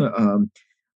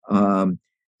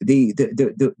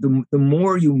 The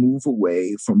more you move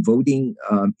away from voting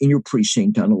in your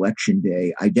precinct on election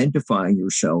day, identifying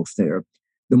yourself there,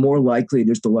 the more likely it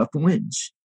is the left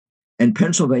wins. And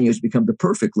Pennsylvania has become the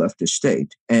perfect leftist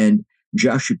state. And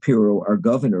Josh Shapiro, our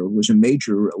governor, was a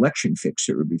major election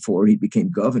fixer before he became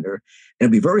governor. And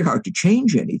it'd be very hard to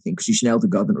change anything because he's now the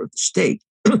governor of the state.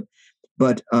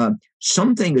 But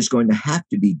something is going to have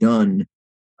to be done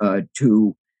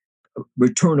to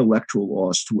return electoral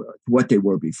laws to what they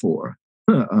were before.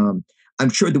 I'm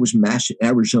sure there was massive,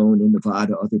 Arizona,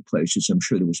 Nevada, other places, I'm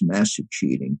sure there was massive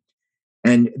cheating.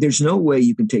 And there's no way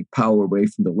you can take power away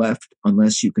from the left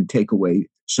unless you can take away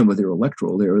some of their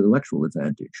electoral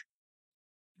advantage.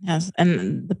 Yes,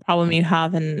 and the problem you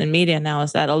have in media now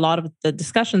is that a lot of the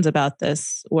discussions about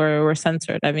this were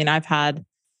censored. I mean, I've had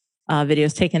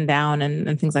videos taken down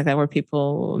and things like that where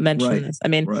people mention this. I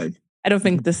mean, I don't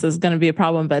think this is going to be a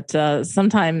problem, but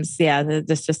sometimes, it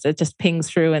just pings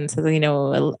through and says,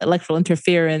 electoral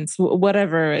interference,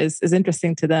 whatever is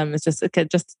interesting to them. It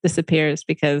just disappears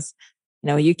because,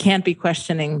 you can't be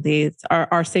questioning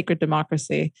our sacred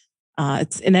democracy.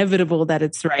 It's inevitable that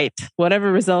it's right.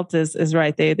 Whatever result is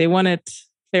right. They want it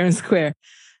fair and square.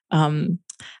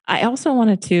 I also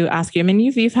wanted to ask you, I mean,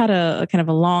 you've had a kind of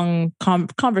a long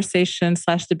conversation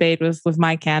 / debate with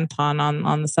Mike Anton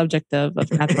on the subject of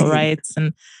natural rights.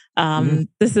 And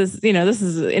this is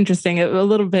interesting, a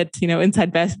little bit,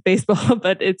 inside baseball,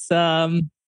 but it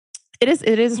is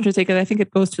interesting because I think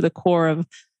it goes to the core of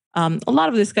a lot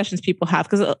of the discussions people have.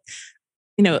 Because,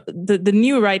 the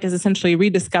new right is essentially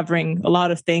rediscovering a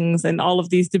lot of things, and all of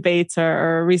these debates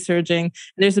are resurging.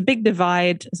 There's a big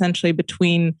divide essentially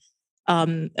between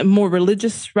a more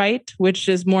religious right, which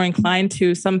is more inclined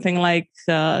to something like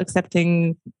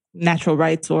accepting natural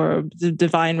rights or the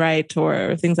divine right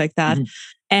or things like that,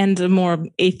 and a more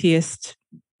atheist,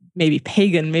 maybe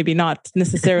pagan, maybe not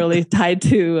necessarily tied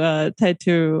to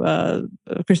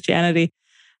Christianity,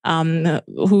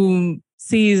 who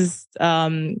sees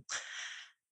not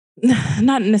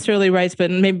necessarily rights,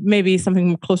 but maybe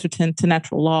something closer to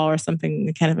natural law or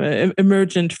something kind of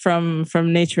emergent from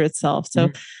nature itself.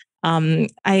 So I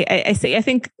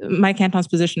think Mike Anton's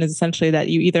position is essentially that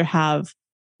you either have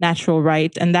natural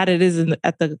right, and that it is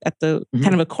at the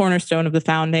kind of a cornerstone of the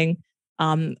founding,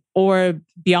 or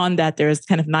beyond that there is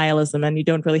kind of nihilism, and you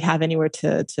don't really have anywhere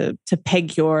to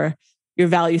peg your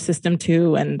value system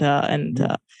to, and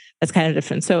that's kind of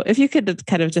different. So if you could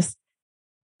kind of just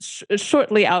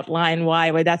shortly outline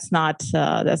why that's not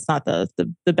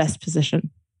the best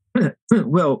position.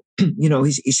 Well,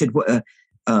 he said,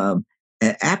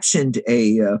 absent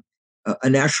a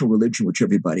national religion which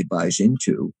everybody buys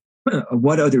into,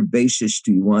 what other basis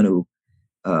do you want to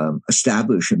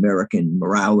establish American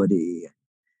morality,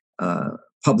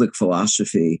 public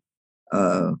philosophy,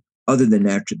 other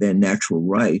than natural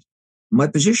right? My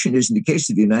position is, in the case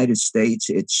of the United States,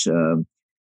 its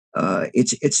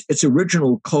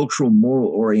original cultural moral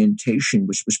orientation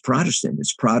was Protestant.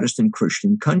 It's Protestant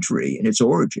Christian country in its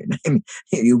origin. I mean,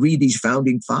 you read these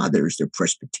founding fathers; they're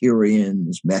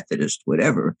Presbyterians, Methodist,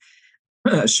 whatever.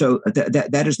 So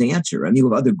that is the answer. I mean, you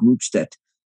have other groups that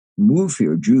move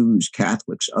here, Jews,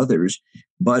 Catholics, others,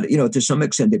 but to some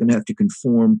extent they're going to have to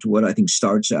conform to what I think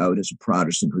starts out as a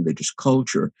Protestant religious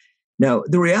culture. Now,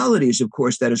 the reality is, of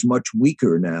course, that is much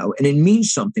weaker now, and it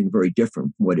means something very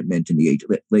different from what it meant in the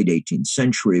late 18th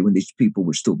century, when these people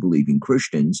were still believing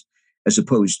Christians, as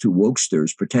opposed to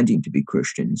wokesters pretending to be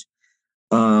Christians.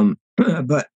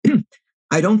 But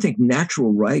I don't think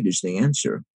natural right is the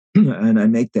answer, and I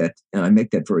make that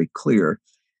very clear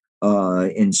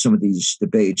in some of these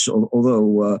debates.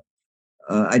 Although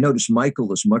I notice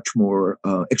Michael is much more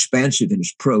expansive in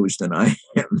his prose than I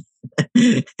am.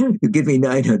 You give me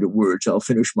 900 words, I'll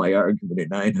finish my argument in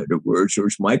 900 words.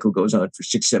 Whereas Michael goes on for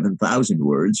 7,000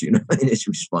 words, in his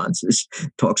responses,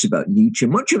 talks about Nietzsche.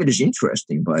 Much of it is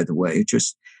interesting, by the way. It's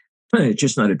just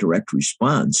not a direct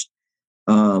response.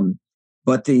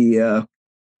 But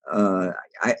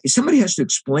somebody has to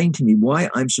explain to me why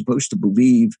I'm supposed to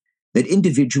believe that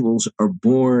individuals are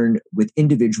born with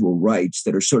individual rights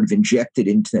that are sort of injected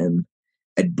into them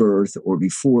at birth or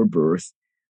before birth.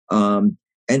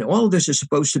 And all of this is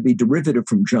supposed to be derivative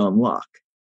from John Locke.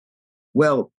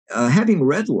 Well, having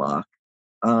read Locke,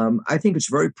 I think it's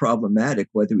very problematic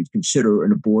whether we consider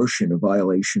an abortion a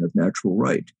violation of natural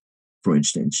right, for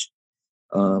instance.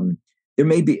 There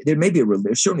may be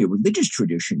certainly a religious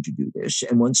tradition to do this,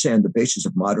 and one say on the basis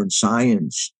of modern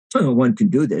science, one can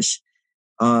do this.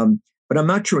 But I'm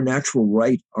not sure natural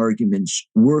right arguments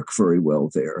work very well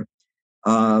there.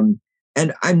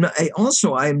 And I'm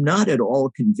not at all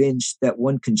convinced that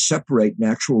one can separate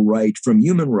natural right from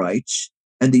human rights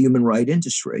and the human right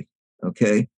industry.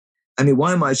 Okay. I mean,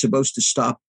 why am I supposed to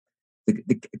stop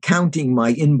counting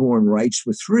my inborn rights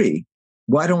with 3?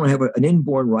 Why don't I have an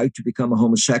inborn right to become a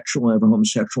homosexual and have a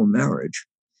homosexual marriage,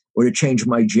 or to change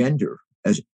my gender?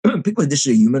 As people, this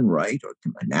is a human right or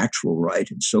a natural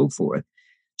right, and so forth.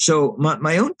 So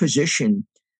my own position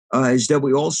is that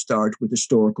we all start with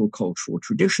historical cultural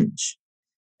traditions.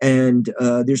 And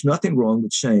there's nothing wrong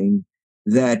with saying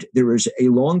that there is a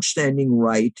longstanding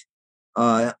right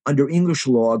under English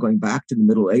law going back to the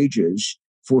Middle Ages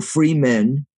for free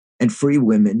men and free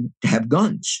women to have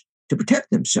guns to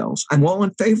protect themselves. I'm all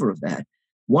in favor of that.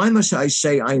 Why must I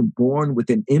say I am born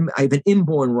with I have an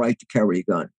inborn right to carry a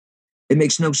gun? It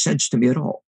makes no sense to me at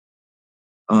all.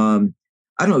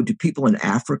 I don't know, do people in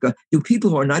Africa, do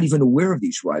people who are not even aware of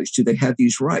these rights, do they have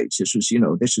these rights? This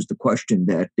is the question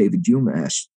that David Hume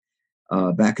asked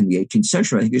back in the 18th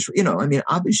century. I think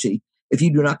obviously, if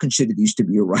you do not consider these to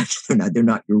be your rights, they're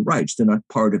not your rights. They're not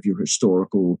part of your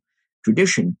historical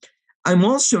tradition. I'm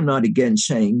also not, again,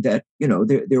 saying that,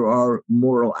 there are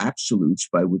moral absolutes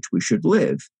by which we should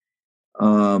live.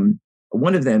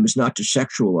 One of them is not to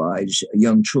sexualize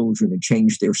young children and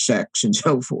change their sex and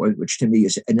so forth, which to me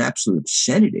is an absolute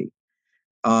obscenity.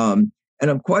 And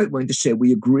I'm quite willing to say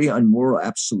we agree on moral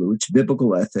absolutes,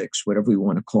 biblical ethics, whatever we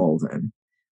want to call them.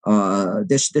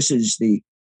 This is the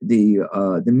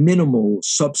minimal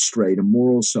substrate, a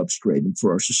moral substrate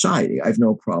for our society. I have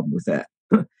no problem with that.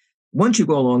 once you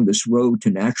go along this road to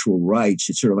natural rights,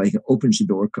 it sort of like opens the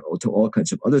door to all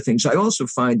kinds of other things. I also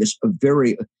find this a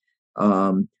very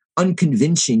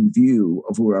unconvincing view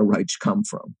of where our rights come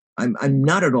from. I'm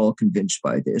not at all convinced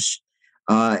by this.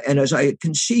 And as I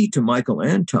concede to Michael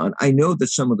Anton, I know that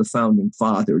some of the founding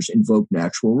fathers invoked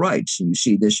natural rights. And you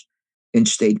see this in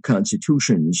state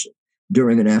constitutions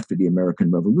during and after the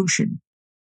American Revolution.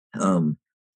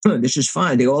 This is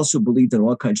fine. They also believed in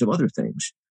all kinds of other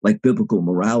things, like biblical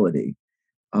morality,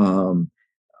 the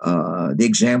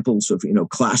examples of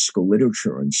classical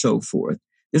literature and so forth.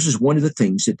 This is one of the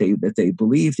things that they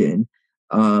believed in.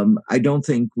 I don't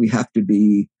think we have to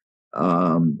be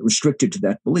restricted to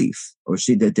that belief, or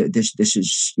see that this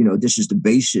is the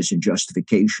basis and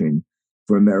justification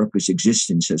for America's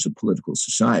existence as a political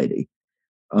society.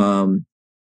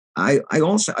 It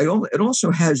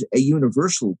also has a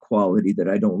universal quality that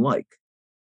I don't like.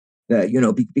 That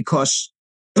because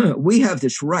we have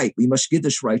this right, we must give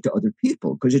this right to other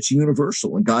people because it's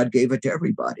universal, and God gave it to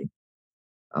everybody.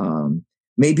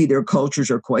 Maybe their cultures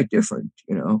are quite different.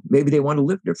 Maybe they want to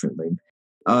live differently.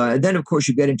 And then, of course,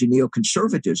 you get into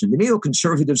neoconservatism. The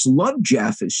neoconservatives love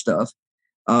Jaffe's stuff,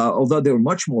 although they were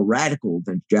much more radical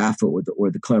than Jaffe or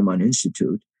the Claremont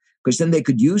Institute, because then they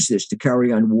could use this to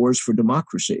carry on wars for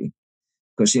democracy.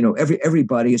 Because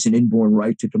everybody has an inborn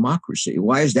right to democracy.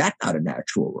 Why is that not a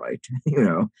natural right?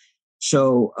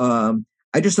 So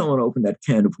I just don't want to open that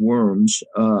can of worms.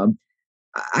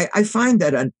 I find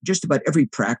that on just about every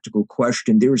practical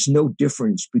question, there is no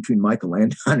difference between Michael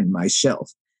Anton and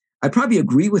myself. I probably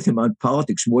agree with him on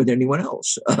politics more than anyone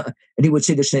else. And he would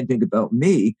say the same thing about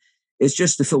me. It's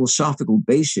just the philosophical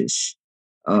basis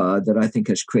that I think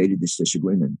has created this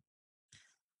disagreement.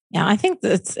 Yeah, I think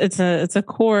it's a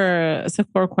core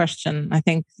question. I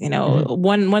think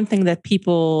one thing that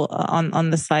people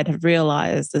on the side have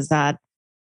realized is that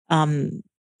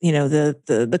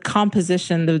the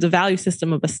composition, the value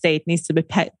system of a state needs to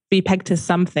be pegged to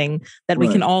something that we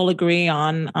can all agree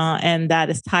on, and that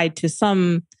is tied to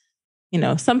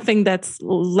something that's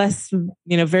less,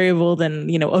 variable than,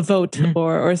 a vote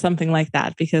or something like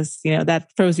that, because, that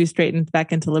throws you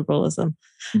back into liberalism.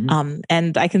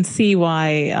 And I can see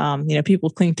why,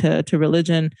 people cling to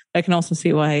religion. I can also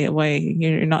see why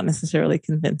you're not necessarily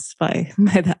convinced by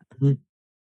that.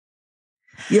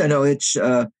 Yeah, no, it's,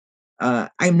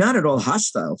 I'm not at all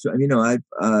hostile to,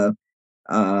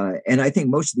 and I think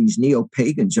most of these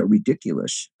neo-pagans are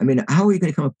ridiculous. I mean, how are you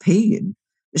going to become a pagan?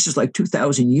 This is like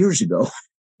 2,000 years ago.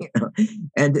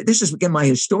 And this is, again, my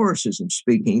historicism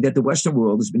speaking, that the Western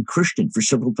world has been Christian for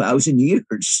several thousand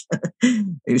years.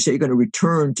 You say you're going to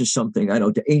return to something,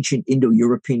 to ancient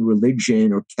Indo-European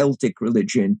religion or Celtic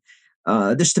religion.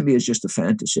 This to me is just a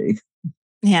fantasy.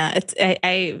 Yeah,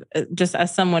 I just,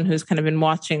 as someone who's kind of been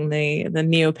watching the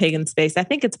neo-pagan space, I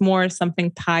think it's more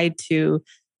something tied to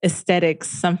aesthetics,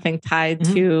 something tied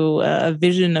to a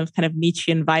vision of kind of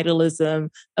Nietzschean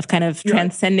vitalism, of kind of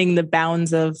transcending the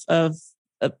bounds of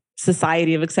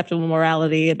society, of acceptable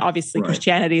morality. And obviously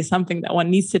Christianity is something that one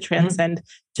needs to transcend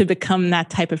to become that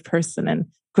type of person and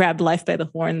grab life by the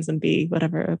horns and be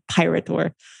whatever, a pirate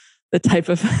or the type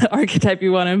of archetype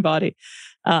you want to embody.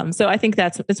 So I think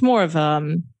it's more of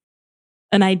an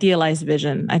idealized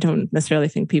vision. I don't necessarily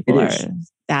think people are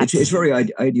that. It's very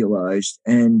idealized.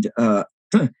 And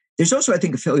there's also, I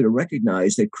think, a failure to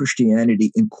recognize that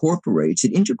Christianity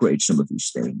integrates some of these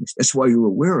things. That's why you're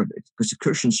aware of it, because the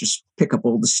Christians just pick up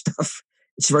all the stuff.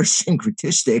 It's very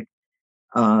syncretistic.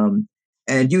 And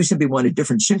you simply want a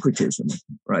different syncretism,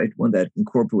 right? One that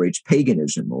incorporates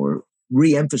paganism or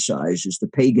re-emphasizes the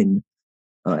pagan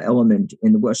element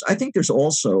in the West. I think there's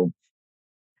also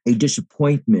a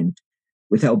disappointment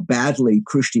with how badly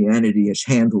Christianity has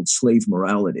handled slave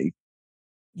morality.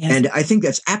 Yes. And I think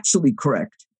that's absolutely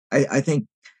correct. I think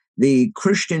the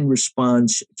Christian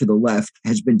response to the left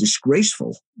has been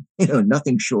disgraceful,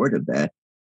 nothing short of that.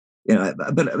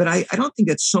 But I don't think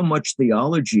it's so much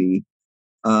theology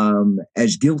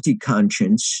as guilty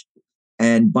conscience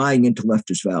and buying into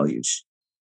leftist values.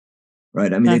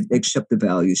 Right. I mean, they accept the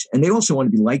values, and they also want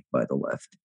to be liked by the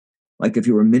left. Like if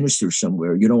you're a minister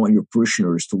somewhere, you don't want your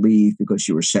parishioners to leave because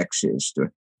you're a sexist.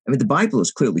 The Bible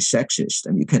is clearly sexist.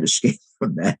 I mean, you can't escape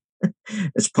from that.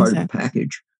 That's part of the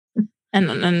package.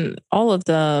 And all of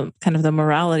the kind of the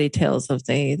morality tales of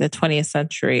the 20th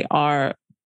century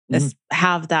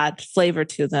have that flavor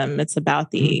to them. It's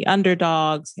about the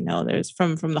underdogs. There's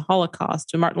from the Holocaust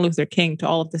to Martin Luther King to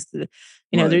all of this.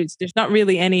 There's not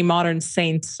really any modern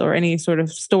saints or any sort of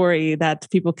story that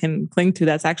people can cling to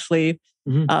that's actually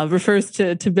Mhm. refers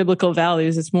to biblical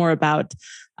values. It's more about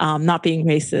not being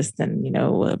racist and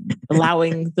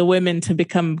allowing the women to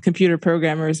become computer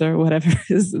programmers or whatever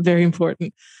is very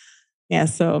important. Yeah.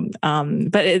 So,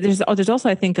 but there's also,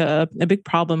 I think, a big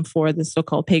problem for the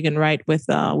so-called pagan right with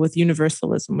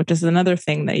universalism, which is another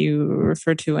thing that you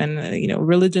refer to, and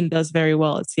religion does very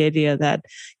well. It's the idea that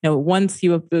once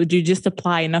you just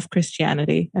apply enough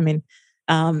Christianity. I mean,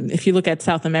 if you look at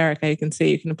South America, you can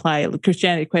see you can apply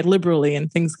Christianity quite liberally,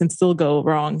 and things can still go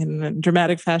wrong in a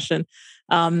dramatic fashion.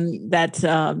 It's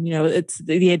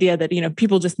the idea that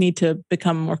people just need to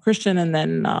become more Christian, and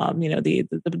then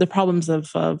the problems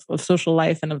of social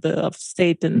life and of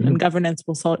state and governance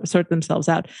will sort themselves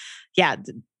out. Yeah.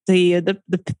 The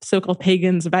so-called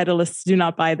pagans, vitalists do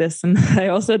not buy this, and I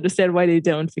also understand why they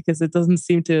don't, because it doesn't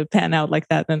seem to pan out like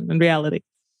that in reality.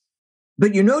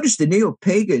 But you notice the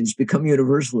neo-pagans become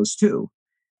universalists too.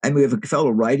 And we have a fellow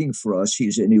writing for us.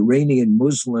 He's an Iranian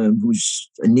Muslim who's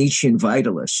a Nietzschean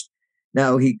vitalist.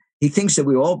 Now, he thinks that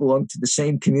we all belong to the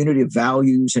same community of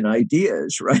values and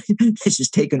ideas, right? This is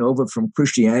taken over from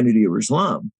Christianity or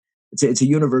Islam. It's a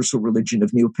universal religion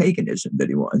of neo-paganism that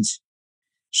he wants.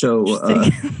 So,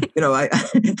 I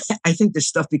I think this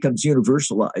stuff becomes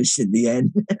universalized in the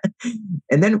end.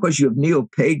 And then, of course, you have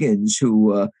neo-pagans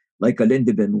who, like Alain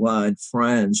de Benoit in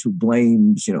France, who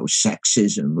blames,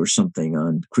 sexism or something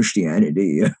on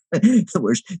Christianity.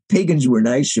 Whereas pagans were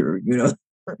nicer,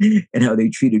 and how they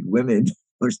treated women.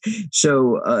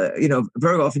 So,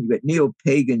 very often you get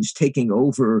neo-pagans taking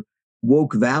over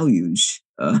woke values.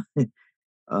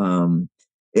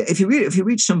 If you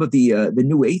read some of the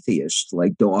new atheists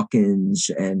like Dawkins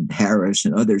and Harris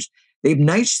and others, they have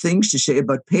nice things to say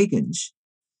about pagans.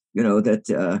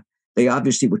 That they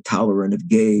obviously were tolerant of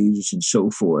gays and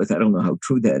so forth. I don't know how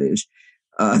true that is.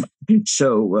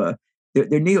 So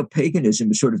their neo-paganism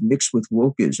is sort of mixed with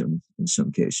wokeism in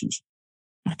some cases.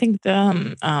 I think I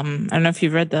don't know if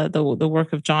you've read the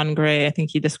work of John Gray. I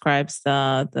think he describes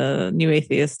the new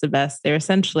atheists the best. They're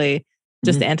essentially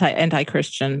just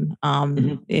anti-Christian.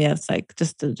 Yeah, it's like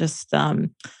just kind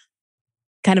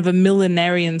of a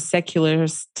millenarian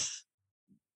secularist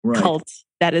cult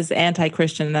that is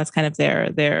anti-Christian. That's kind of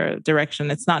their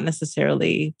direction. It's not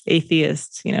necessarily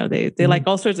atheists. They like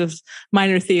all sorts of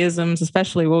minor theisms,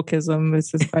 especially wokeism.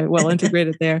 It's just quite well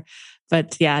integrated there.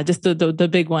 But yeah, just the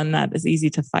big one that is easy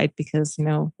to fight because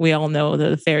we all know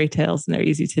the fairy tales and they're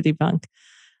easy to debunk.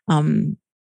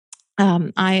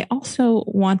 I also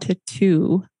wanted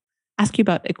to ask you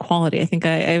about equality. I think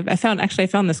I found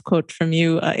this quote from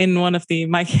you in one of the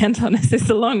Mike Anton essays,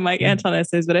 the long Mike Anton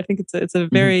essays, but I think it's a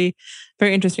very,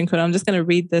 very interesting quote. I'm just going to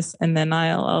read this and then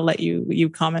I'll let you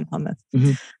comment on this.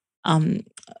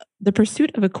 The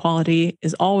pursuit of equality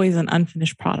is always an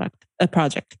unfinished project.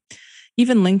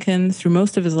 Even Lincoln, through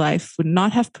most of his life, would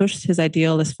not have pushed his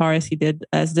ideal as far as did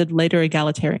later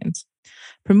egalitarians.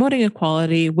 Promoting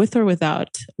equality with or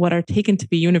without what are taken to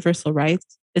be universal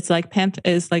rights, is like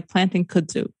planting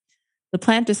kudzu. The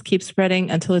plant just keeps spreading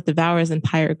until it devours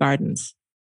entire gardens.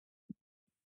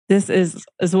 This is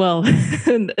as well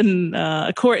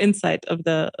a core insight of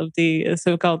the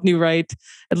so-called new right.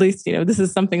 At least this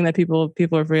is something that people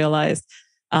have realized.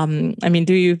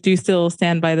 Do you still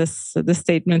stand by this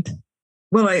statement?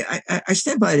 Well, I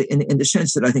stand by it in the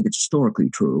sense that I think it's historically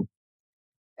true.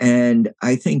 And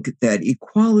I think that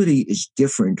equality is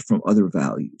different from other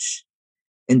values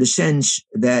in the sense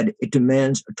that it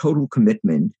demands a total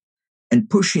commitment and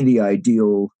pushing the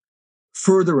ideal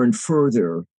further and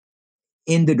further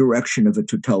in the direction of a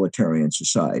totalitarian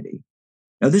society.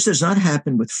 Now, this does not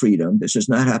happen with freedom. This does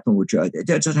not happen with judge. It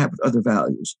doesn't happen with other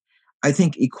values. I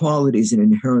think equality is an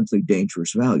inherently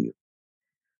dangerous value.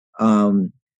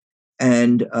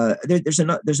 There's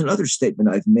another statement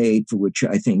I've made for which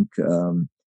I think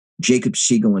Jacob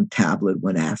Siegel and Tablet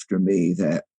went after me,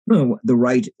 that the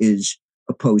right is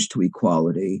opposed to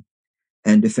equality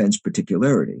and defends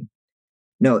particularity.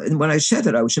 Now, and when I said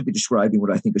that, I was simply describing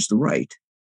what I think is the right.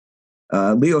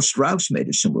 Leo Strauss made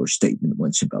a similar statement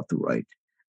once about the right.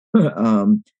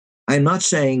 I'm not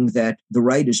saying that the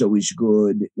right is always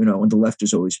good, and the left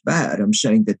is always bad. I'm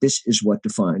saying that this is what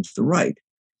defines the right.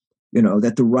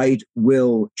 That the right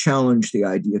will challenge the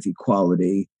idea of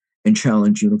equality and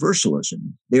challenge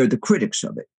universalism. They're the critics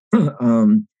of it.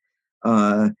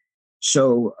 That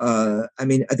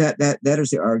is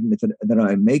the argument that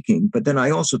I'm making. But then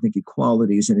I also think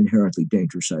equality is an inherently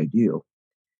dangerous ideal.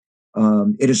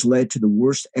 It has led to the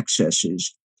worst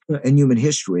excesses in human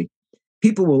history.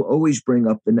 People will always bring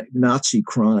up the Nazi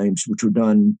crimes, which were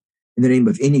done in the name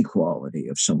of inequality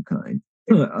of some kind.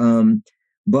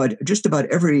 But just about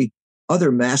every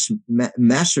other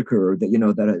massacre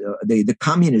that, the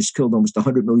communists killed almost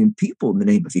 100 million people in the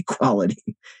name of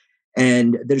equality.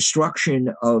 And the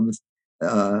destruction of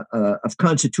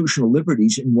constitutional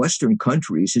liberties in Western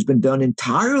countries has been done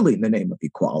entirely in the name of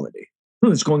equality.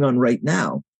 It's going on right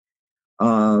now.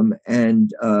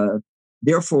 And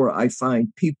therefore, I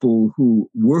find people who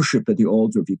worship at the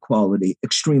altar of equality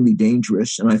extremely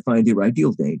dangerous, and I find their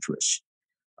ideal dangerous.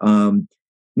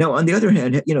 Now, on the other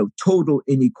hand, total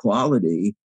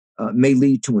inequality may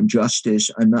lead to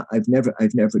injustice. I've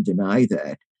never denied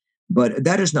that. But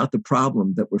that is not the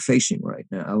problem that we're facing right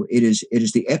now. It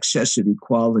is the excess of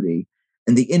equality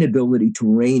and the inability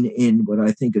to rein in what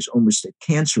I think is almost a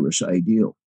cancerous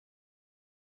ideal.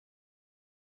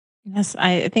 Yes,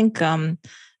 I think an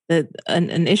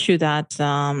issue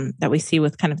that we see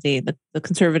with kind of the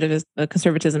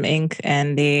conservatism Inc.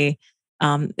 and the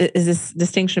is this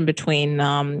distinction between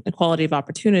equality of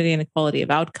opportunity and equality of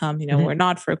outcome. Mm-hmm. We're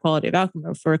not for equality of outcome,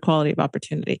 we're for equality of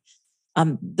opportunity.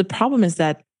 The problem is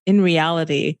that in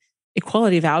reality,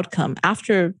 equality of outcome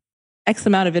after X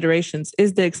amount of iterations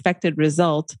is the expected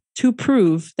result to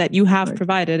prove that you have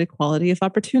provided equality of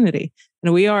opportunity.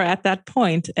 And we are at that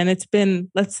point, and it's been,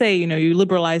 let's say, you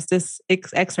liberalize this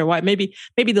X or Y. Maybe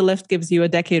the left gives you a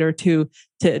decade or two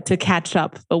to catch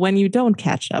up. But when you don't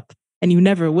catch up, and you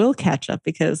never will catch up,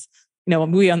 because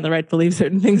we on the right believe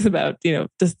certain things about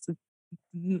just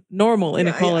normal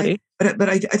inequality. But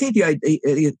I think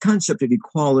the concept of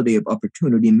equality of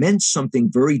opportunity meant something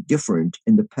very different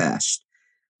in the past.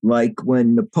 Like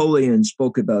when Napoleon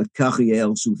spoke about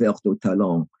carrières ouvertes au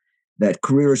talent, that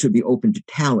careers would be open to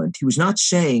talent. He was not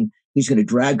saying he's going to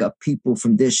drag up people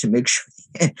from this and make sure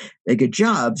they get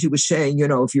jobs. He was saying,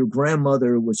 if your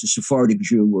grandmother was a Sephardic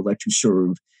Jew, we'll let you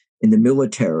serve in the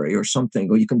military or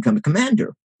something, or you can become a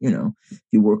commander, if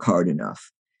you work hard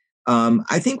enough.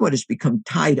 I think what has become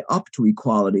tied up to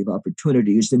equality of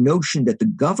opportunity is the notion that the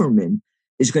government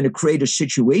is going to create a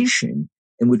situation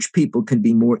in which people can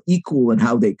be more equal in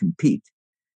how they compete.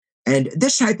 And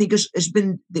this, I think, has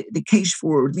been the case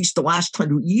for at least the last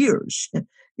 100 years,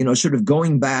 sort of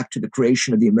going back to the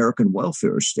creation of the American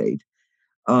welfare state.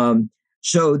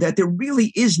 So that there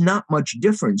really is not much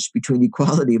difference between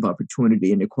equality of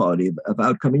opportunity and equality of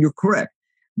outcome. And you're correct.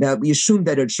 That we assume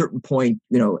that at a certain point,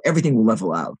 everything will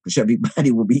level out because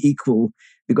everybody will be equal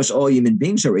because all human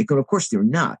beings are equal. Of course, they're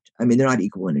not. I mean, they're not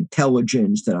equal in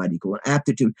intelligence. They're not equal in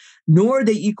aptitude, nor are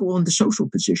they equal in the social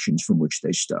positions from which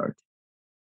they start,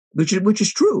 which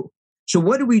is true. So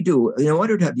what do we do? In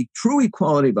order to have the true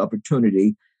equality of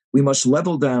opportunity, we must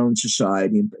level down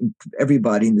society and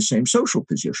everybody in the same social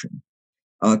position,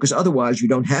 because otherwise you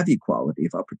don't have equality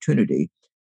of opportunity.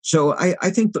 So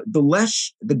I think the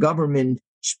less the government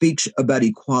speaks about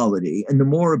equality and the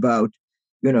more about,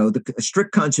 the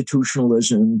strict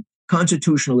constitutionalism,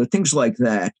 constitutional things like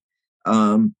that,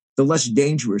 the less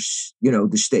dangerous,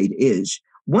 the state is.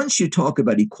 Once you talk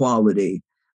about equality,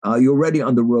 you're already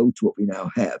on the road to what we now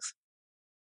have.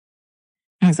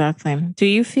 Exactly. Do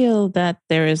you feel that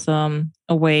there is a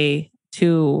way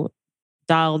to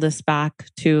dial this back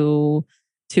to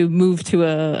move to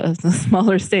a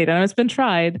smaller state? I know it's been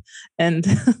tried, and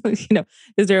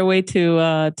is there a way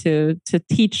to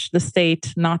teach the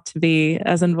state not to be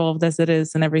as involved as it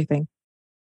is in everything?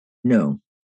 No.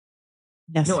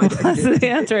 Yes, no, that's the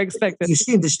answer I expected. You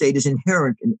see, the state is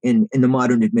inherent in the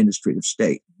modern administrative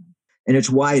state, and it's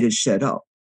why it is set up,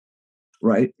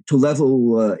 right, to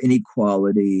level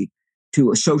inequality,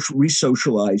 to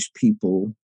re-socialize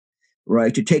people,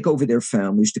 right, to take over their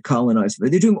families, to colonize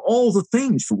them. They're doing all the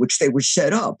things for which they were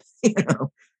set up.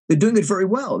 They're doing it very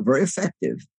well, very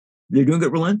effective. They're doing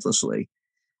it relentlessly.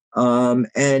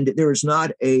 And there is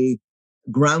not a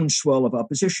groundswell of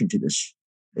opposition to this,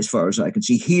 as far as I can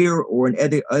see, here or in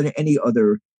any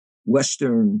other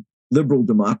Western liberal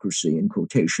democracy, in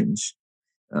quotations,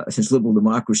 since liberal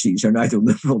democracies are neither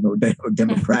liberal nor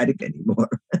democratic anymore.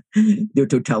 They're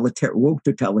woke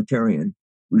totalitarian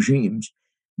regimes.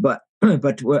 But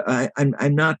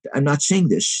I'm not saying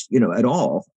this, at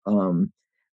all.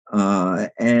 Unless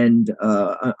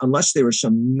there is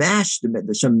some mass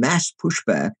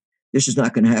pushback, this is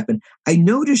not going to happen. I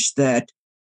noticed that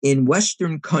in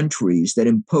Western countries that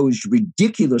imposed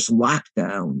ridiculous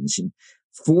lockdowns and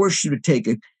forced you to take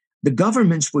it, the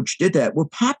governments which did that were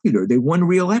popular. They won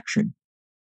re-election.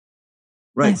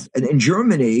 Right. Yes. And in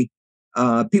Germany,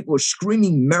 people were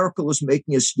screaming, Merkel is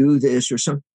making us do this or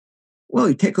something. Well,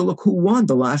 you take a look who won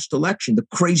the last election. The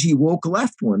crazy woke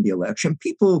left won the election.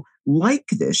 People like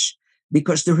this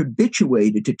because they're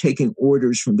habituated to taking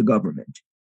orders from the government.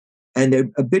 And they're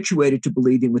habituated to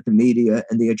believing what the media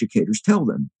and the educators tell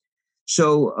them.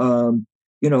 So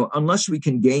unless we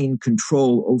can gain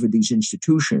control over these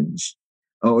institutions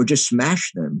or just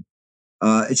smash them,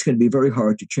 it's going to be very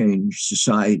hard to change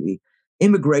society.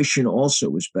 Immigration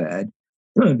also is bad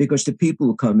because the people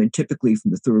who come in, typically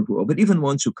from the third world, but even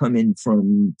ones who come in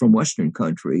from Western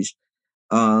countries,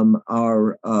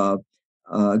 are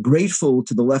grateful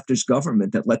to the leftist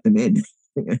government that let them in.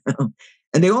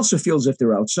 And they also feel as if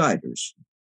they're outsiders.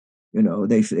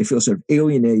 They feel sort of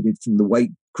alienated from the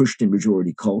white Christian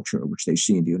majority culture, which they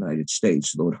see in the United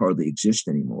States, though it hardly exists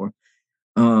anymore.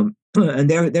 And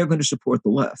they're going to support the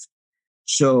left.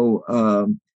 So,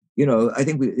 I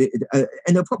think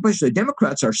and the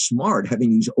Democrats are smart having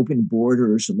these open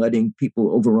borders and letting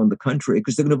people overrun the country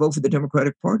because they're going to vote for the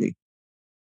Democratic Party.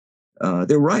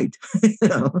 They're right.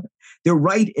 They're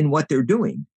right in what they're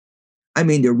doing. I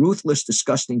mean, they're ruthless,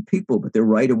 disgusting people, but they're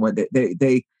right in what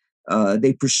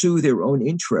they pursue their own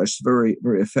interests very,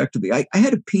 very effectively. I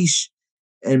had a piece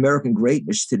in American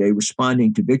Greatness today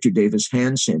responding to Victor Davis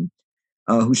Hanson,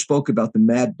 who spoke about the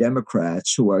mad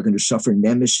Democrats who are going to suffer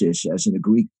nemesis as in a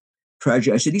Greek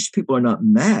tragedy. I said, these people are not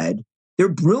mad. They're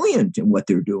brilliant in what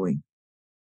they're doing.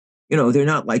 They're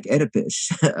not like Oedipus.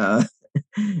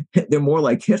 They're more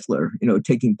like Hitler,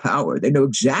 taking power. They know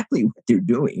exactly what they're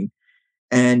doing.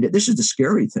 And this is the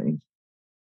scary thing.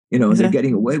 They're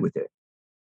getting away with it.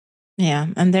 Yeah.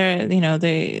 And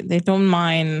they don't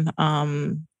mind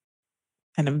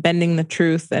kind of bending the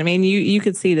truth. I mean, you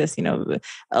could see this, yes.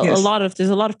 There's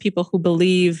a lot of people who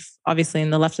believe obviously in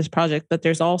the leftist project, but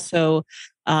there's also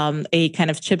a kind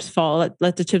of chips fall,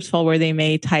 let the chips fall where they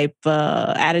may type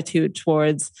attitude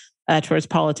towards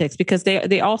politics, because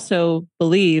they also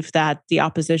believe that the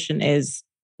opposition is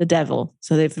the devil.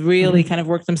 So they've really kind of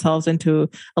worked themselves into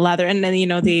a lather. And then,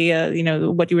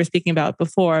 what you were speaking about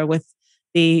before with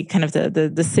the kind of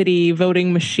the city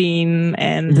voting machine.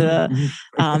 And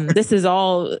this is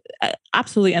all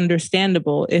absolutely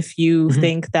understandable if you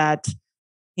think that,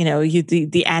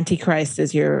 the Antichrist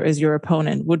is your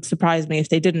opponent. Would surprise me if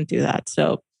they didn't do that.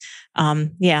 So I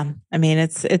mean,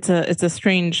 it's a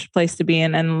strange place to be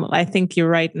in. And I think you're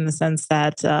right in the sense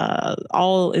that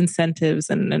all incentives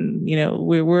and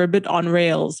we're a bit on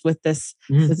rails with this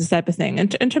type of thing.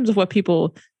 And in terms of what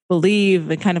people believe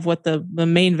and kind of what the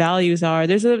main values are,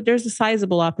 there's a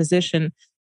sizable opposition,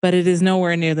 but it is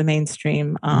nowhere near the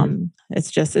mainstream.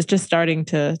 It's just starting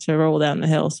to roll down the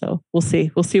hill. So we'll see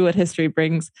what history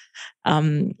brings.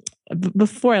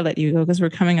 Before I let you go, because we're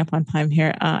coming up on time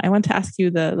here, I want to ask you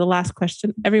the last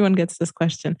question. Everyone gets this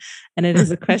question, and it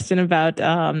is a question about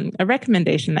a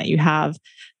recommendation that you have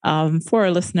for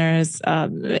our listeners,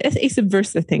 a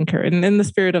subversive thinker, and in the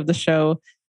spirit of the show,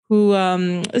 who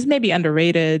is maybe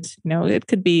underrated. It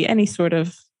could be any sort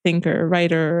of thinker,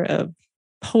 writer, a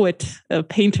poet, a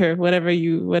painter, whatever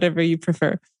you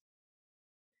prefer.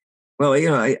 Well,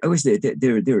 I always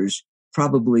there's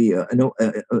probably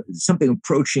something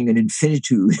approaching an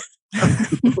infinitude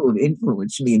of people who have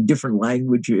influenced me in different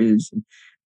languages.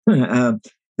 The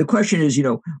question is,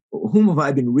 whom have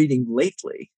I been reading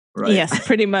lately? Right? Yes,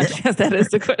 pretty much. Yes, that is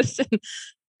the question.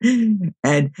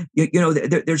 And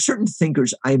there are certain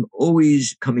thinkers I'm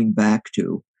always coming back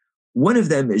to. One of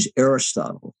them is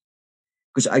Aristotle,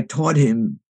 because I taught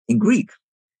him in Greek,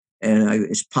 and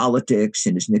his politics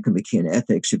and his Nicomachean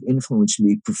ethics have influenced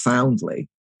me profoundly.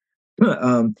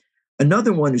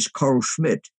 Another one is Carl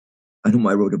Schmitt, on whom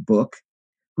I wrote a book,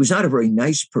 who's not a very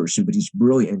nice person, but he's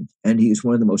brilliant, and he is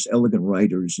one of the most elegant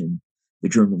writers in the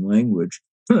German language.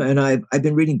 And I've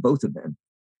been reading both of them.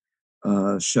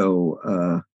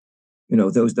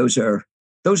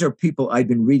 Those are people I've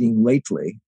been reading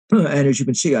lately. And as you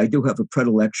can see, I do have a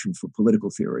predilection for political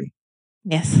theory.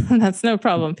 Yes, that's no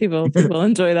problem. People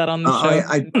enjoy that on the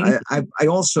show. I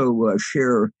also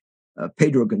share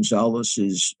Pedro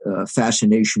Gonzalez's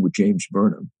fascination with James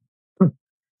Burnham.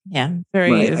 Yeah,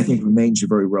 very. I think remains a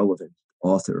very relevant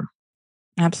author.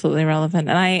 Absolutely relevant.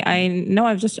 And I know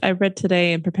I read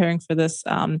today in preparing for this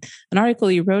an article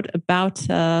you wrote about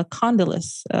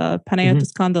Kondylis,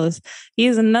 Panayotis Kondylis. He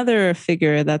is another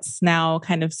figure that's now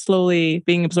kind of slowly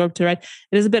being absorbed to write.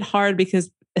 It is a bit hard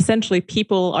because essentially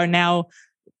people are now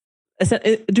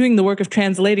doing the work of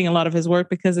translating a lot of his work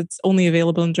because it's only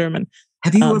available in German.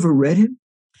 Have you ever read him?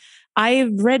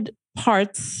 I've read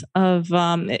parts of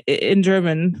in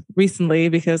German recently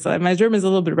because my German is a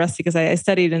little bit rusty because I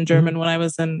studied in German when I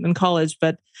was in college,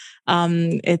 but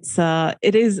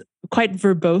it is quite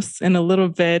verbose and a little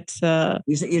bit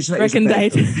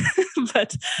recondite.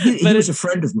 But he was a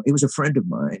friend of mine. He was a friend of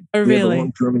mine. Oh, really? We have a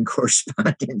long German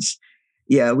correspondence.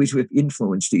 Yeah, we've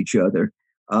influenced each other.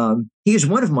 He is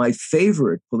one of my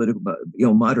favorite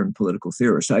modern political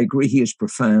theorists. I agree, he is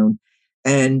profound.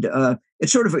 And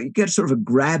it's sort of you get sort of a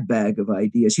grab bag of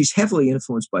ideas. He's heavily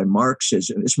influenced by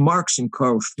Marxism. It's Marx and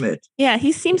Carl Schmitt. Yeah,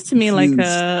 he seems to me like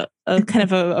a kind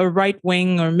of a right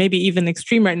wing, or maybe even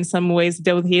extreme right in some ways.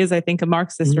 Though he is, I think, a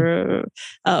Marxist or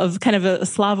of kind of a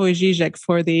Slavoj Žižek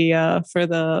for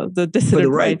the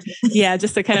dissident right. Yeah,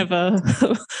 just a kind of a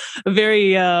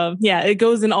very it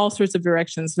goes in all sorts of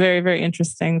directions. Very, very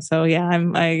interesting. So yeah,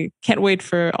 I can't wait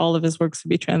for all of his works to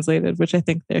be translated, which I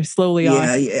think they're slowly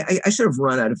on. Yeah, I sort of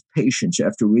run out of patience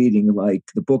after reading like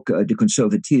the book De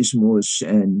Conservatismus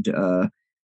and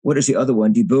what is the other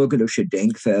one? Die Bürgerliche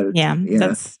Denkfeld. Yeah.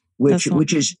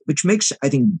 Which makes, I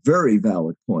think, very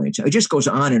valid points. It just goes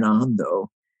on and on, though.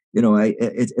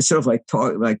 It's sort of like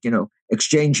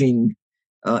exchanging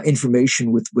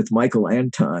information with Michael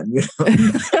Anton.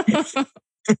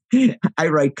 I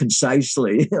write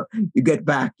concisely. You get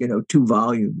back, 2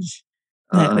 volumes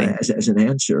as an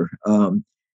answer.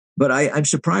 But I'm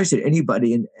surprised that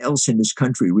anybody else in this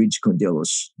country reads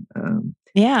Kondylos.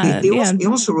 He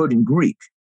also wrote in Greek.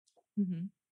 Mm-hmm.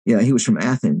 Yeah, he was from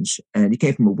Athens, and he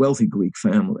came from a wealthy Greek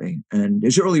family. And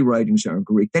his early writings are in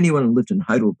Greek. Then he went and lived in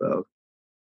Heidelberg,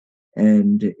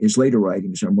 and his later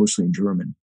writings are mostly in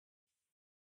German.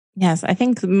 Yes, I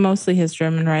think mostly his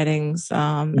German writings.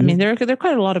 I mean, there are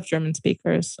quite a lot of German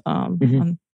speakers on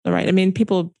the right. I mean,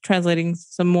 people translating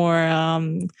some more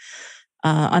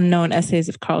unknown essays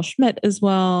of Carl Schmitt as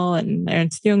well, and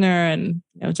Ernst Jünger, and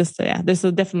there's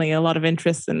definitely a lot of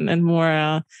interest in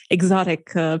more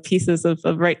exotic pieces of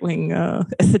right-wing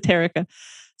esoterica.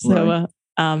 So,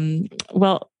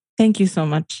 well, thank you so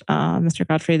much, Mr.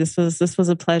 Godfrey. This was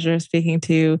a pleasure speaking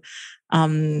to you. I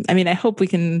mean, I hope we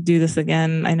can do this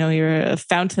again. I know you're a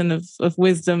fountain of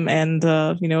wisdom and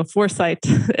foresight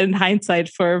and hindsight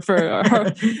for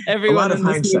everyone. A lot of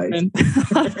hindsight. A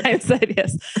lot of hindsight,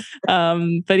 yes.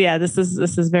 But yeah, this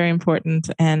is very important.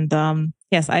 And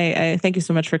yes, I thank you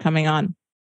so much for coming on.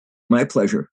 My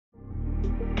pleasure.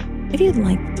 If you'd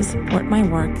like to support my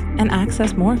work and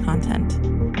access more content,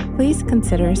 please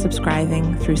consider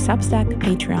subscribing through Substack,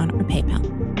 Patreon, or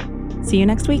PayPal. See you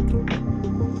next week.